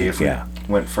probably if we yeah.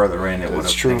 went further in, it would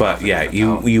have. true. But yeah,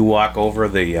 you walk over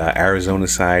the Arizona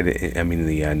side. I mean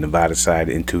the Nevada side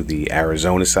into the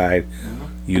Arizona side.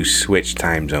 You switch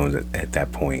time zones at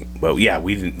that point. But yeah,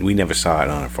 we never saw it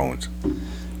on our phones.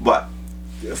 But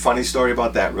a funny story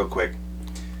about that, real quick.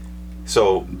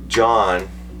 So John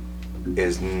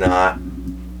is not.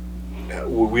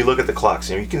 We look at the clocks,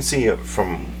 and you can see it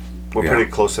from. We're Yeah.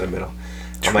 pretty close to the middle.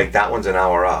 I'm like, that one's an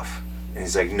hour off, and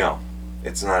he's like, no,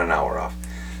 it's not an hour off.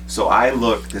 So I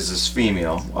look. There's this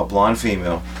female, a blonde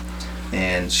female,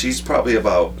 and she's probably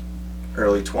about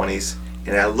early 20s.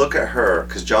 And I look at her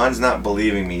because John's not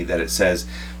believing me that it says.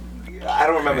 I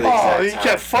don't remember the exact Oh, he time.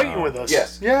 kept fighting with us.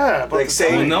 Yes. Yeah. about Like the say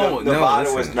time. no, Nevada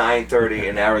was listen. 9:30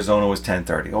 and Arizona was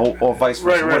 10:30, or vice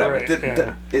versa, Right, whatever. right,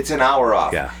 yeah. It's an hour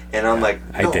off. Yeah. And I'm like,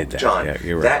 I no, did that. John, Yeah,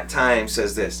 you're right. that time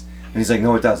says this, and he's like,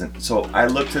 no, it doesn't. So I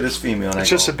look to this female and It's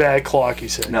I just a go, bad clock, he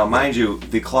said. now mind you,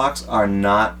 the clocks are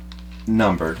not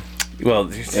numbered, Well,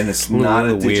 and it's not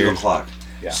a digital weird. clock.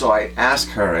 Yeah. So I ask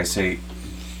her, I say,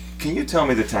 can you tell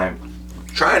me the time?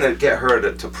 Trying to get her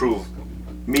to prove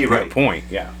me Right right. point.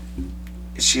 Yeah.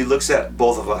 She looks at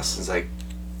both of us and is like,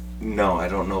 no, I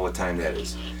don't know what time that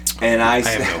is. And I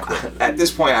have no clue. at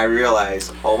this point, I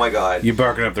realize, oh my God, You're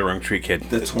barking up the wrong tree, kid.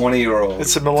 the 20-year-old.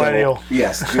 It's a millennial.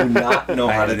 Yes, do not know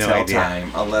I how to have no tell idea.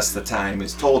 time unless the time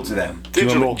is told to them.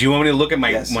 Digital. Do you want me to look at my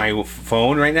Yes. my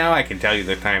phone right now? I can tell you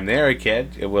the time there,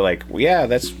 kid. We're like, yeah,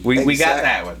 we got Exact-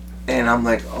 that one. And I'm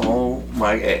like, oh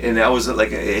my, and that was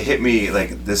like, it hit me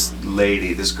like this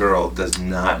lady, this girl does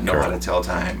not know how to tell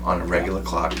time on a regular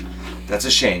clock. That's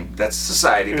a shame. That's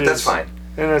society, but It that's is. fine.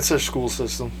 And that's their school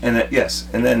system. And yes,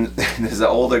 and then there's an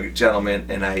older gentleman,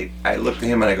 and I look at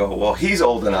him and I go, well, he's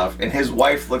old enough. And his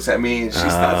wife looks at me and she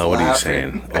starts What laughing.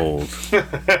 are you saying?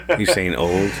 Old. You saying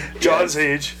old? John's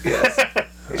age. Yes.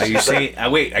 Are you saying?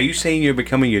 Wait, are you saying you're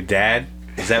becoming your dad?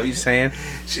 Is that what you're saying?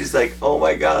 She's like, oh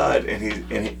my God. And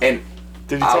Did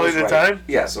he I tell you was the right. time?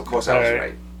 Yes, of course I was Alright.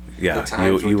 right. Yeah, The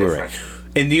times you were were right. different.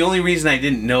 And the only reason I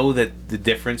didn't know that the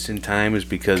difference in time is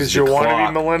because 'Cause the you're wannabe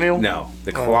clock- millennial? No,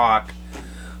 the clock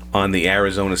on the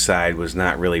Arizona side was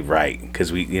not really right because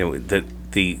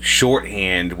the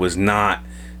shorthand was not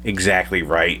exactly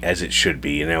right as it should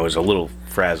be, and I was a little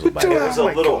frazzled by It that. was Oh a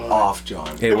my little God. off,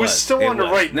 John. It was still on the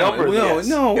right number, No, yes.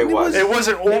 no, It was. It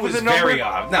wasn't over It was the number? very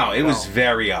off. No, it was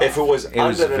very off. If it was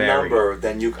under the very- number,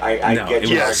 then I no, get it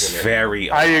your was argument. very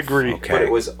off. I agree. Okay. But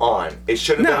it was on. It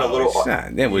should have been a no, little. it's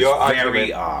not. It was your very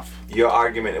argument, off. Your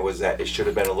argument was that it should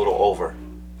have been a little over.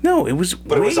 No, it was it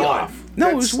way was on. off. No,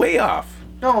 it was That's- way off.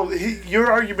 No,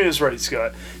 your argument is right,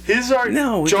 Scott.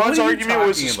 No, what John's are you argument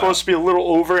was talking supposed to be a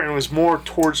little over and it was more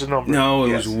towards the number. No, it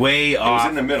Yes. was way was off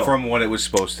in the middle. from what it was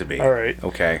supposed to be. All right.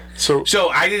 Okay. So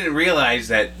I didn't realize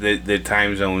that the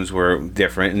time zones were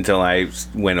different until I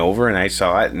went over and I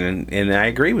saw it, and I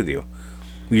agree with you.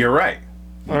 You're right.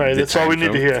 all right, The that's all we time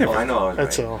need to zone. hear. Oh, I know. I was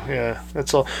That's right. all. Yeah,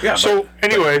 that's all. Yeah, So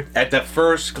anyway, At the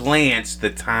first glance, the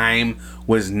time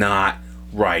was not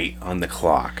right on the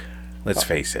clock. Let's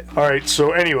face it. all right.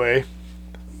 So anyway,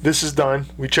 this is done.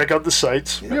 We check out the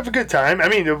sites. We have a good time. I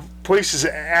mean, the place is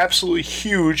absolutely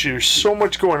huge. There's so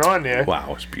much going on there.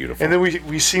 Wow, it's beautiful. And then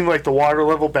we seen like the water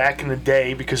level back in the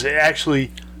day because it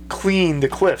actually cleaned the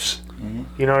cliffs.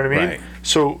 You know what I mean? Right.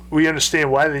 So we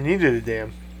understand why they needed a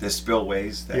dam. The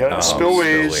spillways. That Yeah, the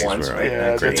spillways. Once, were- right?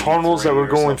 Yeah, the Grade tunnels that 3 were or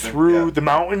going something. through Yeah. the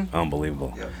mountain.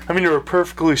 Unbelievable. Yeah. I mean, there were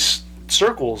perfectly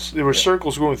circles. There were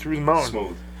circles going through the mountain.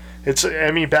 Smooth. It's, I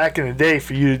mean, back in the day,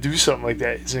 for you to do something like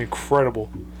that is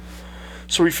incredible.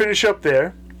 So we finish up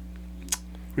there.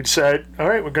 We decide, all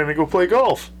right, we're going to go play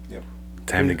golf.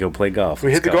 Time to go play golf. We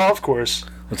Let's hit the go. golf course.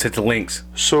 Let's hit the links.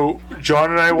 So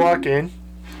John and I walk in,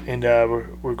 and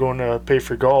we're going to pay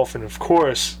for golf. And of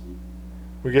course,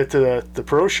 we get to the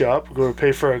pro shop. We go to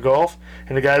pay for our golf,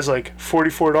 and the guy's like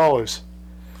 $44.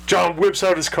 John whips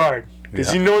out his card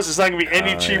because he knows it's not going to be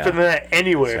any Oh, cheaper yeah. than that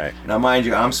anywhere. That's right. Now, mind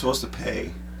you, I'm supposed to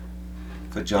pay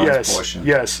for John's Yes, portion.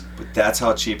 yes. But that's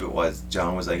how cheap it was.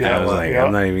 John was like, Yeah, I you know was what? like, Yeah.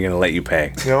 I'm not even gonna let you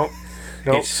pay. No,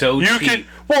 no. It's so you cheap. Can,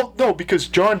 well, no, because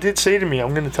John did say to me,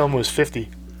 I'm going to tell him it was 50.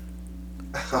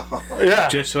 Yeah.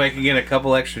 Just so I can get a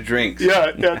couple extra drinks.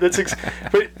 Yeah, that's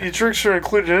but the drinks are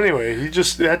included anyway.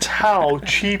 That's how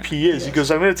cheap he is. He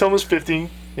goes, I'm going to tell him it's 50,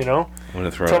 you know. I'm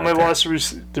gonna throw Tell it him I out there.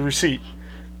 lost the receipt.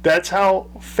 That's how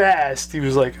fast he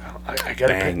was like, I gotta pay.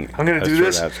 Bang. I'm going to Let's do throw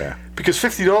this. it out there. Because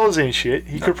 $50 ain't shit.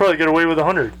 He could probably get away with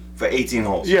 100. For 18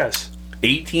 holes. Yes.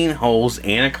 18 holes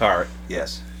and a cart,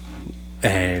 Yes.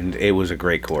 and it was a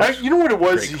great course. You know what it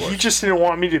was? Great He course. just didn't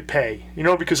want me to pay. You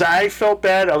know, because I felt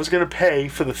bad. I was going to pay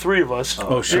for the three of us.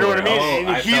 Oh, You know what I mean? Oh, and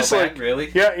I he's felt like, bad?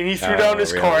 Really? yeah, and he threw down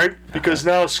his really? card because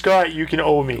now, Scott, you can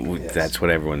owe me. That's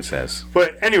what everyone says.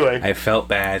 But anyway, I felt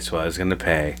bad, so I was gonna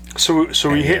pay. so we And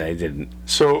yet hit. I didn't.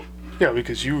 So, yeah,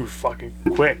 because you were fucking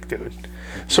quick, dude.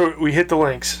 So we hit the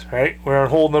links, right? We're on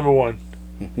hole number 1.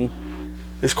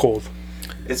 It's cold.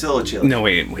 It's a little chilly. No,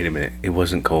 wait a minute. It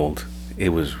wasn't cold. It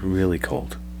was really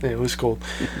cold. Yeah, it was cold.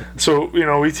 So,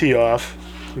 we tee off.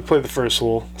 We play the first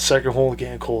hole. Second hole,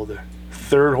 getting colder.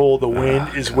 Third hole, the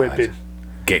wind is God. whipping.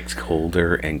 Gets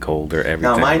colder and colder every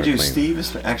Now, time. mind we're you, playing. Steve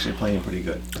is actually playing pretty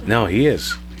good. No, he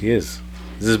is. He is.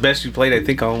 This is the best you played, I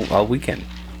think, all weekend.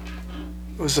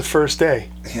 It was the first day.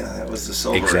 Yeah, that was the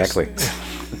silver. Exactly.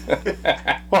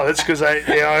 Well, that's because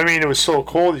it was so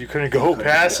cold you couldn't go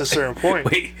past a certain point.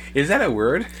 Wait, is that a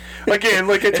word? Again,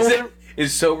 like I Is, told it, him,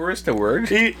 is soberest a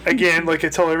word? again, like I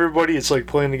tell everybody, it's like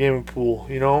playing the game of pool.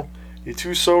 You're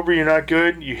too sober, you're not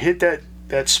good. You hit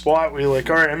that spot where you're like,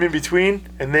 all right, I'm in between,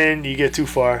 and then you get too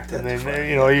far, and then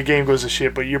your game goes to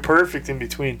shit. But you're perfect in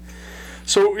between.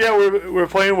 So yeah, we're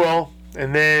playing well,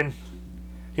 and then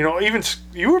even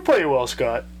you were playing well,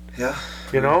 Scott. Yeah.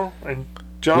 And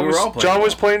John We were all playing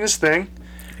was well. playing his thing,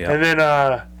 Yeah. and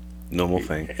then Normal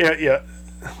thing. yeah,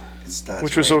 It starts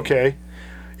which was raining. okay.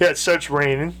 Yeah, it starts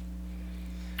raining,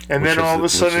 and Which then all of a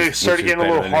is- sudden which it is- started which is getting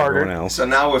a little better than everyone harder. else. So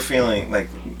now we're feeling like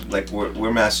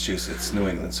we're Massachusetts, New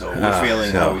England. So we're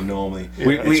feeling so- how we normally.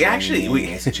 We it's actually-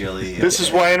 raining, it's chilly. This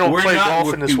is why I don't play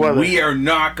golf in this weather. We are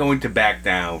not going to back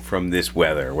down from this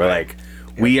weather. We're like,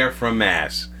 we are from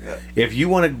Mass. Yeah. If you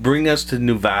want to bring us to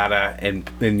Nevada and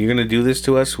you're going to do this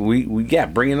to us, we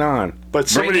bring it on.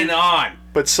 But bring it on.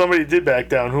 But somebody did back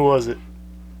down. Who was it?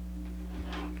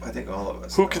 I think all of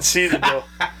us. Who conceded, though?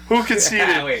 Who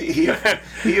conceded? Wait.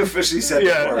 He officially said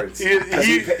Yeah, the words.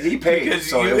 he- He paid, because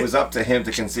so you- it was up to him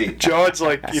to concede. John's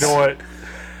like, you know what?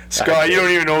 Scott, you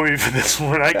don't even know me for this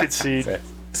one. I concede.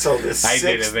 So the I sixth,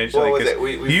 did eventually. what was 'cause it?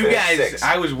 We you finished guys, sixth.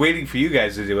 I was waiting for you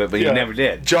guys to do it, but Yeah. you never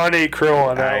did. John ate crow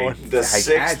on that one. The I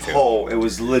sixth had to. hole, it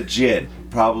was legit.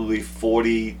 Probably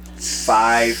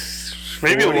 45,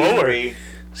 Maybe lower. 43.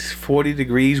 40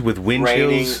 degrees with wind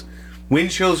Raining. chills.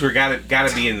 Wind chills were gotta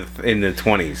be in the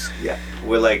 20s. Yeah,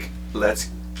 we're like, let's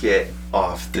get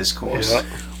off this course. Yeah.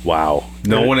 Wow.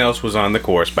 No one else was on the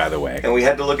course, by the way. And we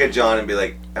had to look at John and be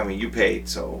like, I mean, you paid,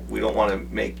 so we don't want to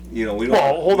make, we don't Well,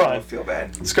 hold we don't on. wanna feel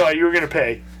bad. Scott, you were going to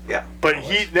pay. Yeah. But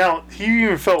he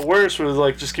even felt worse with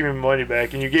like, just give me my money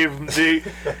back. And you gave him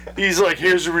he's like,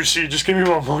 here's the receipt, just give me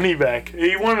my money back.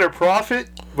 He wanted a profit,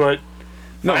 but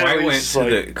No, I finally went it's to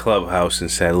like- the clubhouse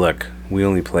and said, look, we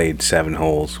only played 7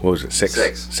 holes. What was it? Six?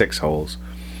 Six. 6 holes.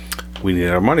 We need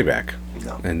our money back.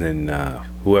 No. And then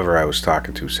whoever I was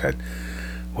talking to said,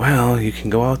 well, you can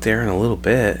go out there in a little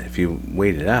bit if you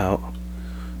wait it out.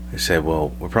 I said, well,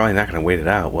 we're probably not going to wait it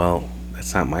out. Well,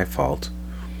 that's not my fault.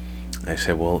 I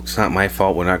said, well, it's not my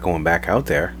fault we're not going back out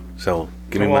there. So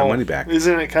give me my well, money back.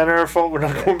 Isn't it kind of our fault we're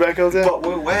not going back out there? But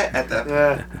we're wet at that.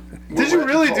 Yeah. Did you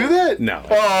really do that? No.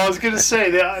 Oh, I was gonna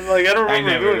say that. Like, I don't I remember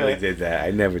never doing really that. did that.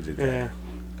 I never did that. Yeah.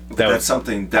 That's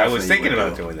something I definitely was thinking you would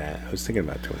about do. doing that. I was thinking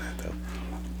about doing that, though.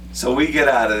 So we get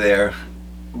out of there.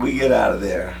 We get out of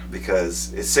there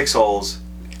because it's 6 holes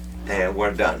and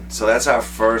we're done. So that's our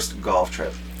first golf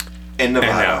trip in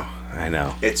Nevada. I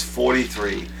know. It's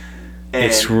 43. And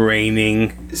It's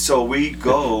raining. so we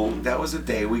go, that was the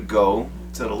day we go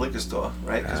to the liquor store,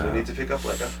 right? Because we need to pick up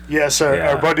liquor. Yes, Yeah.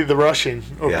 our buddy the Russian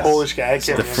or Yes. Polish guy. I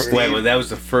can't The remember. Wait, well, that was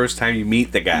the first time you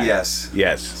meet the guy. Yes.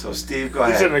 Yes. So Steve, go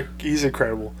ahead. He's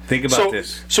incredible. Think about so,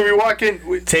 this. So we walk in.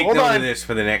 Take hold note on. of this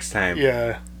for the next time.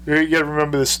 Yeah, you gotta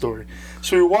remember this story.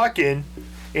 So we walk in,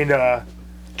 and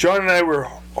John and I were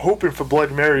hoping for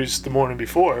Bloody Marys the morning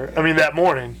before. I mean, that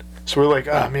morning. So we're like,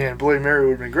 oh man, Bloody Mary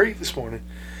would have been great this morning.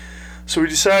 So we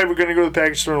decide we're gonna go to the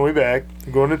package store on the way back.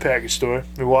 We go into the package store.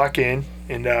 We walk in,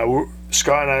 and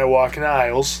Scott and I are walking the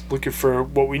aisles looking for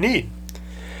what we need.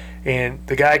 And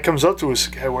the guy comes up to us,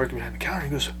 the guy working behind the counter.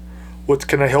 He goes, "What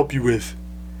can I help you with?"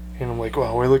 And I'm like,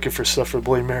 "Well, we're looking for stuff for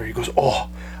Bloody Mary." He goes, "Oh,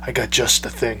 I got just the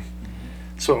thing."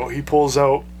 So he pulls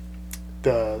out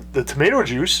the tomato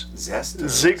juice, Zest.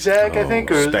 Zigzag, I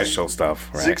think, or special stuff,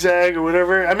 right? Zigzag or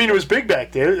whatever. I mean, it was big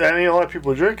back there. I mean, a lot of people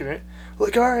were drinking it.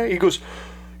 Like, all right. He goes,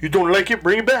 "You don't like it?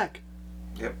 Bring it back."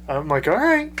 Yep. I'm like, all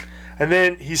right. And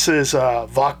then he says,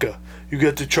 vodka. You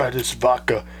got to try this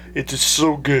vodka. It is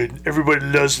so good. Everybody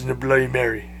loves it in the Bloody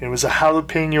Mary. And it was a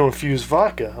jalapeno infused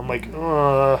vodka. I'm like,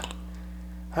 all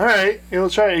right.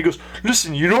 Try it. He goes,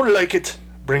 "Listen, you don't like it?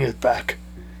 Bring it back."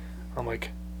 I'm like,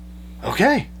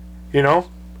 okay. And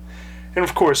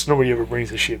of course, nobody ever brings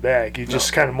the shit back. You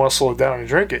just kind of muscle it down and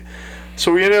drink it.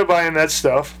 So we ended up buying that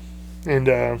stuff. And,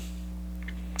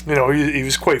 he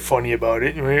was quite funny about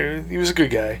it. He was a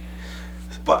good guy.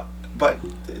 But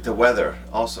the weather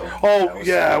also. Oh, That was-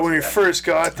 yeah, that was when we bad. first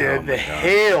got there, Oh, my the God.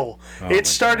 hail. Oh, my It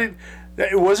started,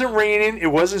 it wasn't raining, it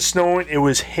wasn't snowing, it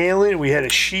was hailing. We had a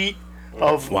sheet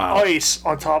of Wow. ice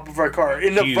on top of our car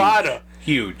in Huge. Nevada.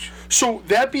 Huge. So,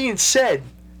 that being said,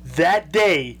 that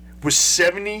day was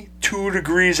 72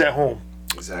 degrees at home.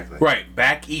 Exactly. Right,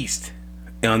 back east.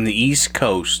 On the East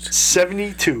Coast,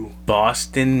 72.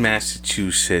 Boston,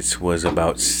 Massachusetts was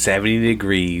about 70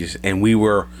 degrees, and we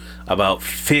were about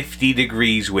 50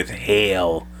 degrees with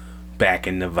hail back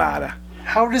in Nevada.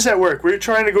 How does that work? We're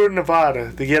trying to go to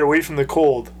Nevada to get away from the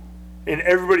cold, and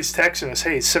everybody's texting us,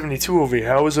 "Hey, it's 72 over here.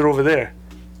 How is it over there?"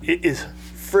 It is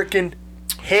freaking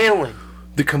hailing.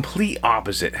 The complete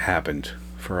opposite happened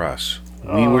for us.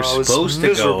 We were it was supposed to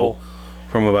miserable. go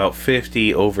from about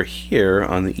 50 over here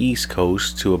on the East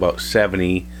Coast to about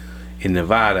 70 in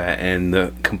Nevada, and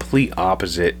the complete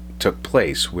opposite took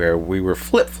place where we were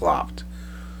flip-flopped.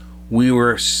 We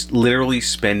were literally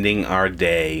spending our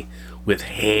day with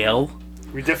hail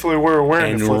We definitely were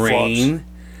wearing and the flip-flops. rain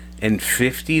and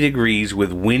 50 degrees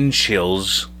with wind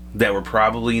chills that were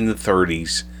probably in the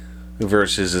 30s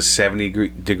versus a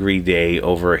 70-degree day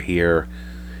over here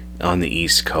on the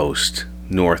East Coast,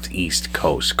 Northeast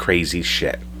Coast. Crazy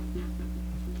shit.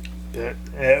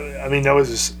 That was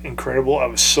just incredible. I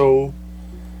was so...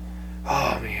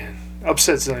 Oh, man.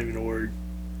 Upset's not even a word.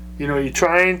 You're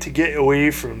trying to get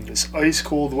away from this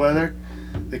ice-cold weather.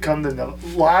 They come to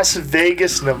Las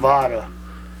Vegas, Nevada,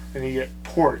 and you get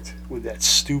porked with that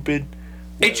stupid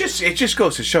It just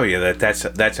goes to show you that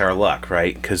that's our luck,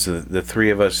 right? Because the three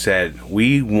of us said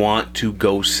we want to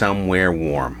go somewhere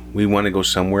warm. We want to go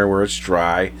somewhere where it's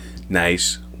dry,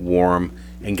 nice, warm,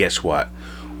 and guess what?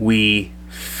 We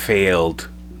failed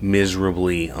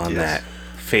miserably on that.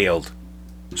 Failed.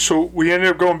 So we ended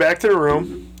up going back to the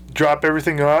room, drop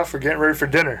everything off, we're getting ready for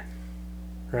dinner,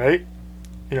 right?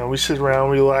 You know, we sit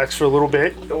around, we relax for a little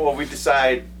bit. Well, we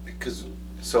decide because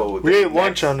We ate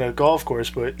lunch on the golf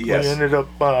course, but Yes. we ended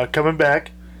up coming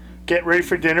back, getting ready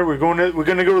for dinner. We're gonna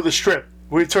go to the strip.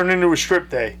 We turned into a strip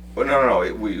day. Well,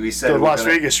 no. We said The we're Las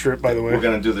gonna- Vegas strip, by the way. We're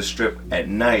gonna do the strip at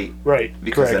night Right.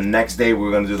 because correct. the next day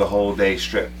we're gonna do the whole day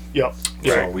strip. Yep.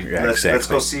 So Right. let's go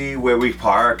exactly. see where we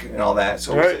park and all that.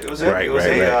 So Right. it was Right,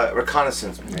 a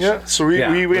reconnaissance mission. Yeah. So we Yeah,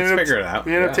 let's ended figure it up out.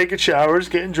 we ended up Yeah. taking showers,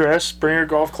 getting dressed, bringing our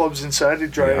golf clubs inside to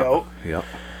dry out. Yep.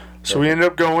 So we ended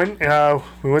up going.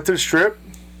 We went to the strip.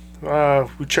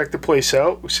 We checked the place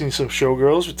out. We seen some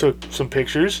showgirls. We took some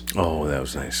pictures. Oh, that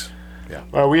was nice.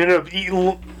 We ended up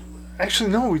eating.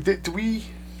 Actually, no, we did. Did we?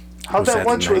 How'd Was that that the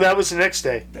lunch? night? That was the next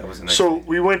day. That was the next So day.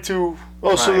 we went to.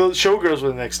 Oh, so Prime. the showgirls were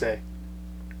the next day.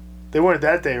 They weren't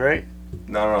that day, right?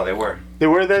 No, they were. They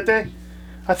were that day.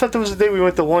 I thought that was the day we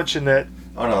went to lunch and that.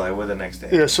 Oh no, they were the next day.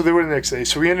 Yeah, so they were the next day.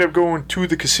 So we ended up going to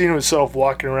the casino itself,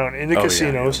 walking around in the Oh,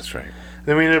 casinos. Yeah, that's right.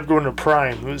 Then we ended up going to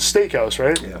Prime. It was a steakhouse,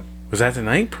 right? Yeah. Was that the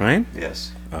night, Prime?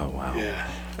 Yes. Oh, wow. Yeah.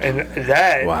 And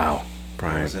that. Wow. It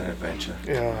Prime. was an adventure.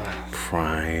 Yeah.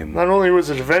 Prime. Not only was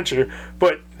it an adventure,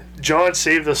 but John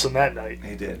saved us on that night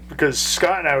He did. because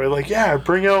Scott and I were like, "Yeah,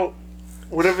 bring out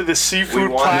whatever the We seafood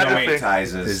wanted platter thing."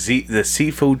 appetizers. The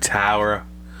seafood tower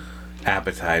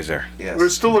appetizer, Yes. We're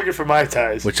still looking for Mai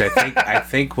Tais. which I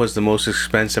think was the most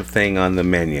expensive thing on the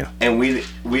menu. And we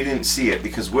didn't see it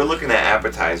because we're looking at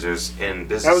appetizers and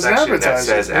there's That a was an section that appetizer,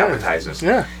 says yeah. appetizers.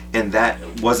 Yeah. And that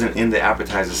wasn't in the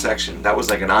appetizer section. That was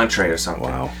like an entree or something.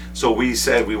 Wow. So we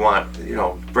said we want,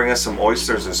 bring us some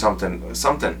oysters or something.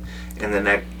 And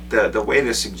then the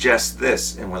waiter suggests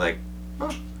this and we're like, oh,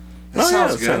 that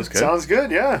sounds good. Sounds good. Sounds good.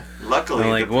 Yeah. Luckily, I'm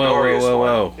like, the whoa, Fedorius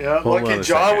whoa. Yeah. Hold on Lucky a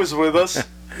John second. was with us. one-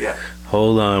 Yeah.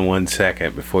 Hold on 1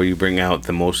 second before you bring out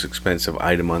the most expensive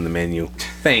item on the menu.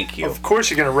 Thank you. Of course,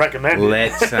 you're gonna recommend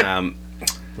it.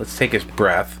 Let's take a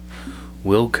breath.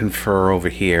 We'll confer over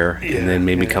here, and then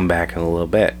maybe come back in a little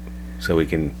bit, so we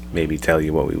can maybe tell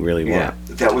you what we really Yeah.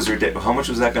 That was ridiculous. How much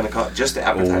was that going to cost? Just the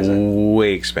appetizer. want.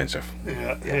 Way expensive.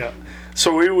 Yeah.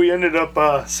 So we ended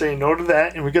up saying no to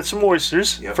that, and we got some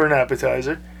oysters Yep. for an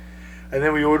appetizer, and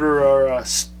then we order our.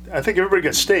 I think everybody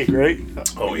got steak, right?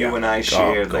 You and I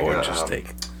shared like gorgeous a,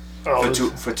 steak. Oh,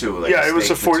 for two. Like yeah, a it was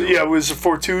a steak for two. it was a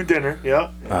 4-2 dinner. Yeah.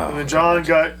 Oh, And then John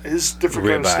got his different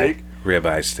kind of steak.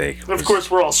 Ribeye steak. And was of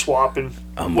course, we're all swapping.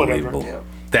 unbelievable. Whatever. Yeah.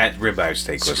 That ribeye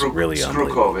steak was really screw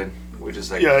unbelievable. COVID. We're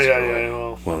just like Yeah. screw it.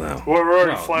 Well, Well, no. we're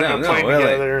already No, flying no, a no, plane we're like-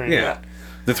 together. and yeah.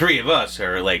 The three of us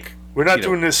are like. We're not you know,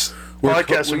 doing this we're podcast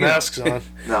co- with we- masks on.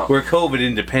 No. We're COVID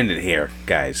independent here,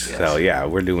 guys. Yes. So yeah,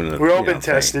 we're doing the. We've all you been know,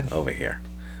 thing tested. over here.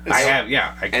 It's- I have,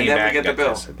 yeah. I came then we back get and the got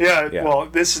bill. tested. Yeah, Yeah. well,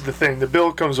 this is the thing. The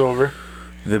bill comes over,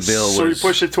 The bill so was. we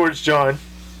push it towards John.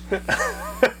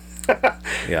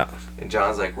 Yeah. And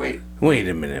John's like, wait. Wait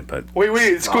a minute, but Wait,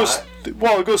 it goes.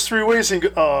 Well, it goes 3 ways. And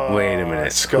wait a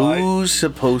minute. Scott. Who's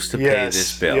supposed to pay Yes.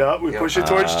 this bill? Yeah, we push it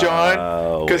towards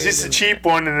John because wait he's a the cheap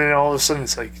one, and then all of a sudden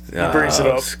it's like he brings it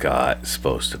Oh, up. Scott's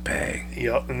supposed to pay.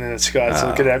 Yep, and then Scott's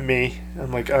looking at me.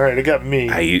 I'm like, all right, I got me.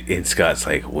 And Scott's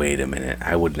like, wait a minute.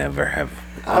 I would never have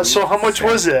So how much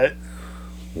was that?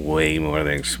 way more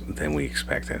than we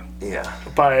expected. Yeah.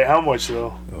 By how much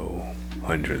though? Oh,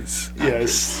 hundreds.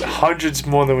 Yes, hundreds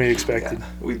more than we expected.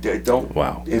 We don't.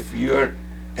 Wow. If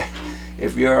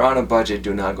you're on a budget,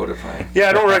 do not go to Prime. Yeah,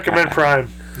 I don't recommend Prime.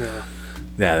 No.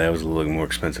 Yeah, that was a little more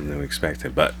expensive than we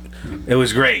expected, but it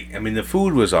was great. I mean, the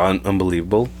food was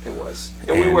unbelievable. It was,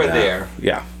 and we were there,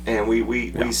 Yeah. and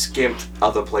we skimped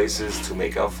other places to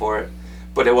make up for it.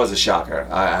 But it was a shocker.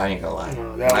 I ain't gonna lie.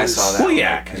 No, that When I was- saw that. Well, I'm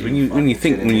yeah, like, because are when you fucking think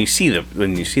kidding when me? you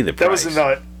see the price, That was a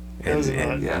nut. That was a nut.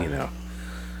 and, Yeah. you know,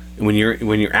 when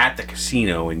you're at the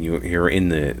casino and you're in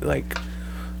the like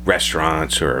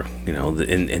restaurants or you know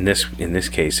in this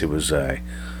case it was a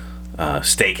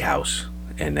steakhouse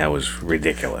and that was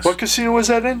ridiculous. What casino was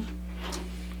that in?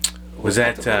 Was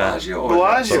that Bellagio? Or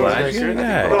Bellagio. Bellagio?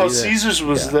 Yeah. Well, either- Caesars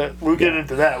was yeah. that. We'll get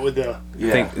into that with the.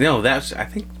 Yeah. I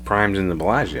think Prime's in the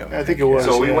Bellagio. I think it was.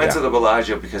 So we yeah. went to the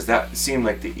Bellagio because that seemed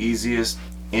like the easiest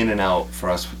in and out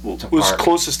for us to It was park.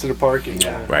 closest to the parking.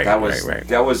 Yeah, Right, That was right.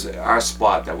 that was our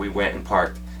spot that we went and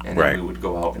parked, and Right. then we would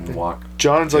go out and walk.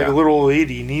 John's like Yeah. a little old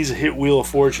lady. He needs a hit Wheel of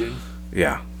Fortune,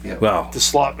 Yeah. Yeah. Well, the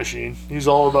slot machine. He's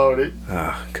all about it.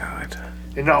 oh god.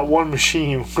 and not one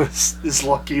machine was this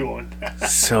lucky one.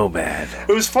 So bad.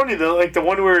 It was funny though, like the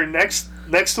one we were next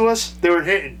to us, they were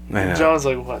hitting. I know. And John's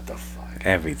like, "What the fuck?"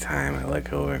 Every time I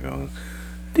look over, going,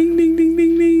 ding, ding, ding,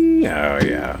 ding, ding. Oh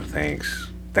yeah,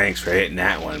 thanks for hitting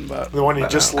that one, but The one he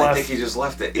just I left. think he just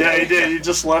left it. Yeah, he did. He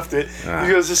just left it. Ah.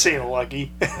 He goes, "This ain't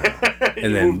lucky."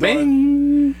 and then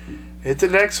bing. Hit the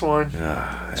next one.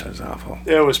 Ah, that was awful.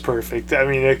 It was perfect. I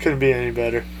mean, it couldn't be any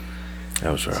better.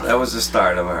 That was rough. That was the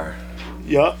start of our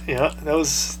Yeah. That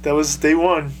was day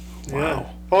one. Yeah. Wow.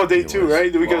 Oh, day It two, was.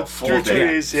 right? We well, got full through 2 day.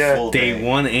 days. Yeah. Full Day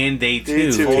 1 and day 2.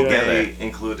 Day two, Full yeah. day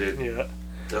included Yeah.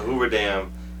 the Hoover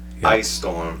Dam Yeah. ice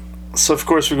storm. So of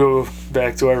course we go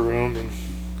back to our room and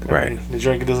I Right. mean, the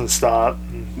drinking doesn't stop.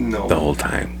 No. The whole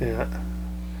time. Yeah.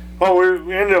 Oh,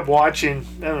 we ended up watching.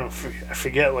 I don't know. I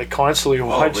forget. Like constantly Oh,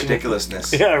 watching.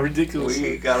 ridiculousness. Yeah, ridiculous.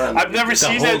 We got on. I've never The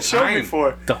seen whole that show time.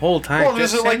 before. The whole time. Well,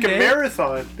 there's Just like a send it.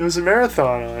 marathon. There was a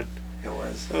marathon on. It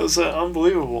was. It was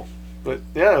unbelievable. But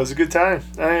yeah, it was a good time.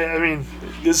 I mean,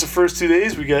 this is the first 2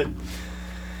 days. We got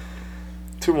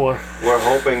 2 more. We're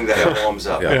hoping that it warms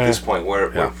up Yeah. at this point.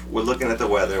 Yeah. We're looking at the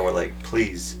weather and we're like,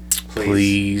 please.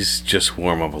 Please just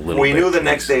warm up a little We bit. knew the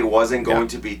next day wasn't going Yeah.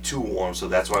 to be too warm, so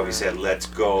that's why we said, let's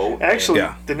go. Actually,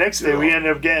 Yeah. the next day we ended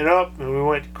up getting up and we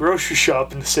went grocery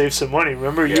shopping to save some money.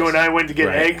 Remember, Yes. you and I went to get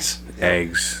Right. eggs.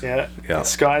 Eggs. Yeah. Yeah. And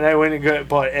Scott and I went and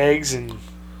bought eggs and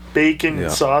bacon Yeah.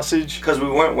 and sausage. Because we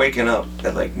weren't waking up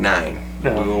at like 9.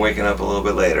 No. We were waking up a little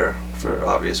bit later for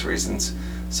obvious reasons.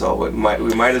 So we might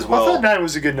as I well. thought 9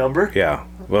 was a good number. Yeah.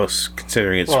 Well,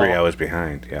 considering it's 3 Well- hours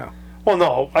behind. Yeah. Well,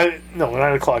 no,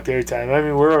 9 o'clock their time. I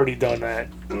mean, we're already done that.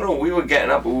 No, we were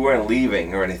getting up, but we weren't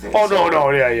leaving or anything. Oh So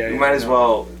no, yeah. We might as no.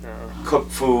 well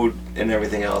cook food and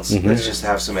everything else. Mm-hmm. Let's just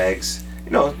have some eggs.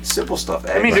 You know, simple stuff.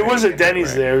 I mean, there was a Denny's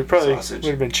right. there. We probably Sausage.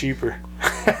 would have been cheaper.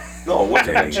 No, it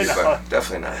wouldn't have been No. cheaper.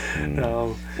 Definitely not.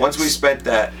 No. Once we spent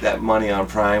that money on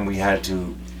Prime, we had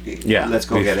to. Yeah. Let's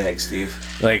go We- get eggs, Steve.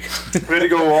 Like, We had to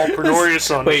go all penurious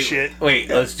on this wait, shit. wait.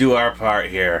 Let's do our part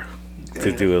here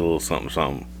to Yeah. do a little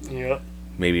something. Yeah.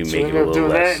 Maybe So make we it a ended up little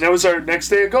doing that, less. and that was our next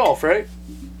day of golf, right?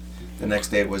 The next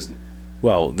day was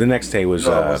Well, the next day was,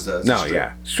 No, it was the no, strip.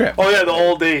 yeah, strip. Oh yeah, the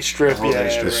all day strip. The whole day yeah,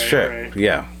 strip. the right, strip. right.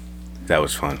 Yeah, that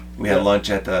was fun. we had lunch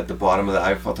at the bottom of the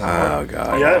Eiffel Tower. Oh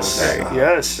god. Yes, Okay.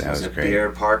 yes. That It was was a great. beer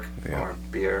park Yeah. or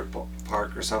beer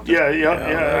park or something. Yeah. that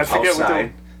I was forget what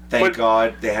Outside. Thank but-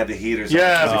 God they had the heaters.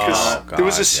 Yeah, on. because Oh, there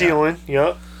was God, a ceiling.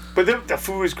 Yeah. But the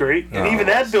food was great, and Oh, even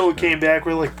that bill came back.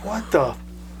 We're like, what the?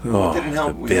 Oh, It didn't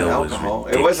help. the We had bill was alcohol.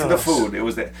 It wasn't the ridiculous. food. It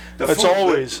was the It's food.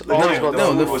 always- the, always no, about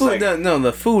No, the was food. like, no,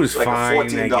 the food is like a fine. I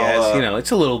 $14 guess you know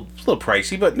it's a little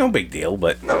pricey, but no big deal.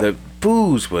 But No. the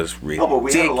booze was ridiculous. no, but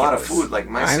we had a lot of food. Like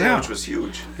my I know. sandwich was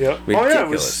huge. Yeah. Oh yeah, it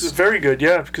Ridiculous. was very good.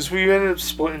 Yeah, because we ended up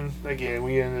splitting again.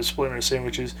 We ended up splitting our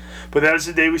sandwiches. But that was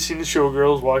the day we seen the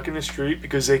showgirls walking the street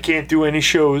because they can't do any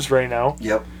shows right now.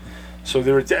 Yep. So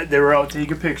they were out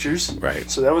taking pictures.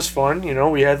 Right. So that was fun. You know,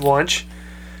 we had lunch.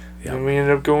 Yeah. And we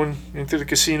ended up going into the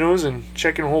casinos and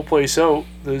checking the whole place out.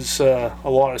 There's a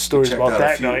lot of stories Checked about out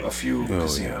that a few, night. A few Oh,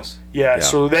 casinos. Yeah, Yeah.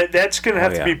 so that's gonna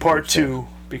have Oh, to yeah. be part Okay. 2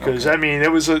 because Okay. I mean there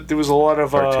was a lot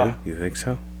of Part two? You think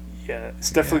so? yeah,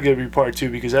 it's definitely gonna be part 2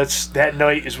 because that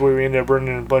night is where we ended up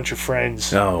bringing a bunch of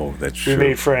friends. No, that's We true.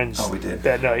 made friends Oh, we did.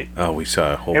 that night, Oh, we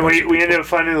saw a whole and bunch we of ended people. up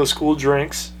finding those cool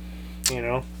drinks. You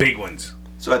know, big ones.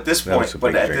 So at this That was point, a but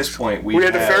big at drinks. this point, we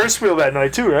had the Ferris wheel that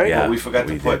night too, right? Yeah. Well, we forgot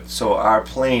to we put. did. So our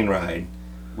plane ride,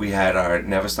 we had our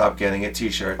Never Stop Getting It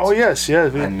T-shirts. Oh yes, yeah.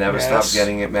 we- And Never yes. Stop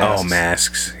Getting It masks. Oh,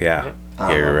 masks. Yeah.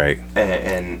 Uh-huh. Yeah, you're right.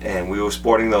 And we were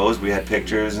sporting those. We had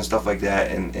pictures and stuff like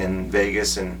that in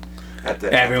Vegas and at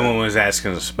the. Everyone was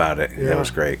asking us about it. Yeah. That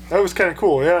was great. That was kind of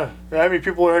cool, yeah. I mean,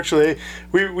 people are actually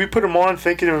we put them on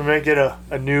thinking we might get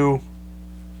a new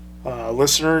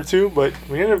listener or two, but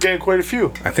we ended up getting quite a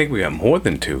few. I think we got more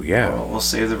than 2. Yeah. Well, we'll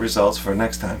save the results for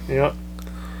next time. Yeah.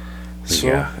 So,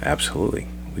 Yeah, absolutely.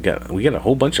 We got a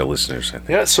whole bunch of listeners. I think.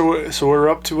 Yeah, so we're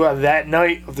up to that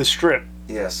night of the strip.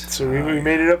 Yes. So we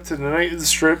made it up to the night of the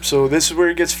strip. So this is where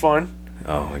it gets fun.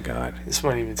 Oh my God. This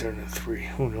might even turn into 3.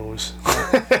 Who knows?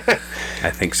 I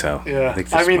think so. Yeah.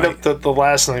 think I this mean, might- the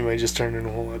last night might just turn into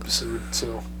a whole episode.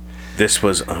 So This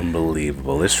was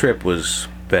unbelievable. This trip was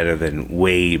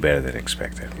way better than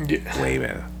expected. yeah. Way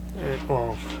better.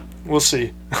 Well, we'll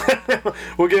see.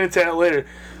 We'll get into that later.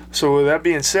 So with that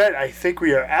being said, I think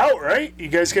we are out. Right? You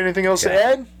guys got anything else to Yeah.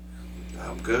 add?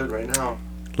 I'm good right now.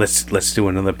 Let's do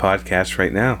another podcast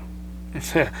right now.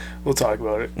 We'll talk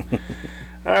about it.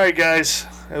 All right, guys.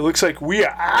 It looks like we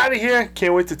are out of here.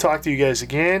 Can't wait to talk to you guys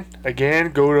again.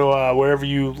 Again, go to wherever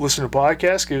you listen to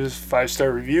podcasts. Give us a 5-star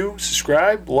review.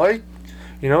 Subscribe. Like.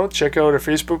 You know, check out our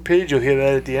Facebook page. You'll hear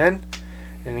that at the end.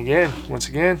 And again, once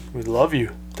again, we love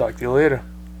you. Talk to you later.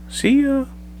 See ya.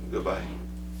 Goodbye.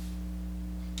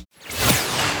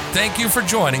 Thank you for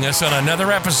joining us on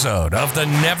another episode of the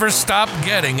Never Stop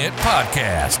Getting It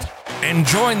podcast. And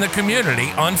join the community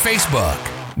on Facebook,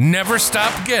 Never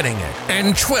Stop Getting It,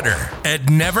 and Twitter at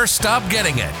Never Stop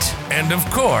Getting It. And of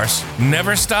course,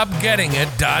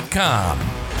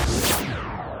 NeverStopGettingIt.com.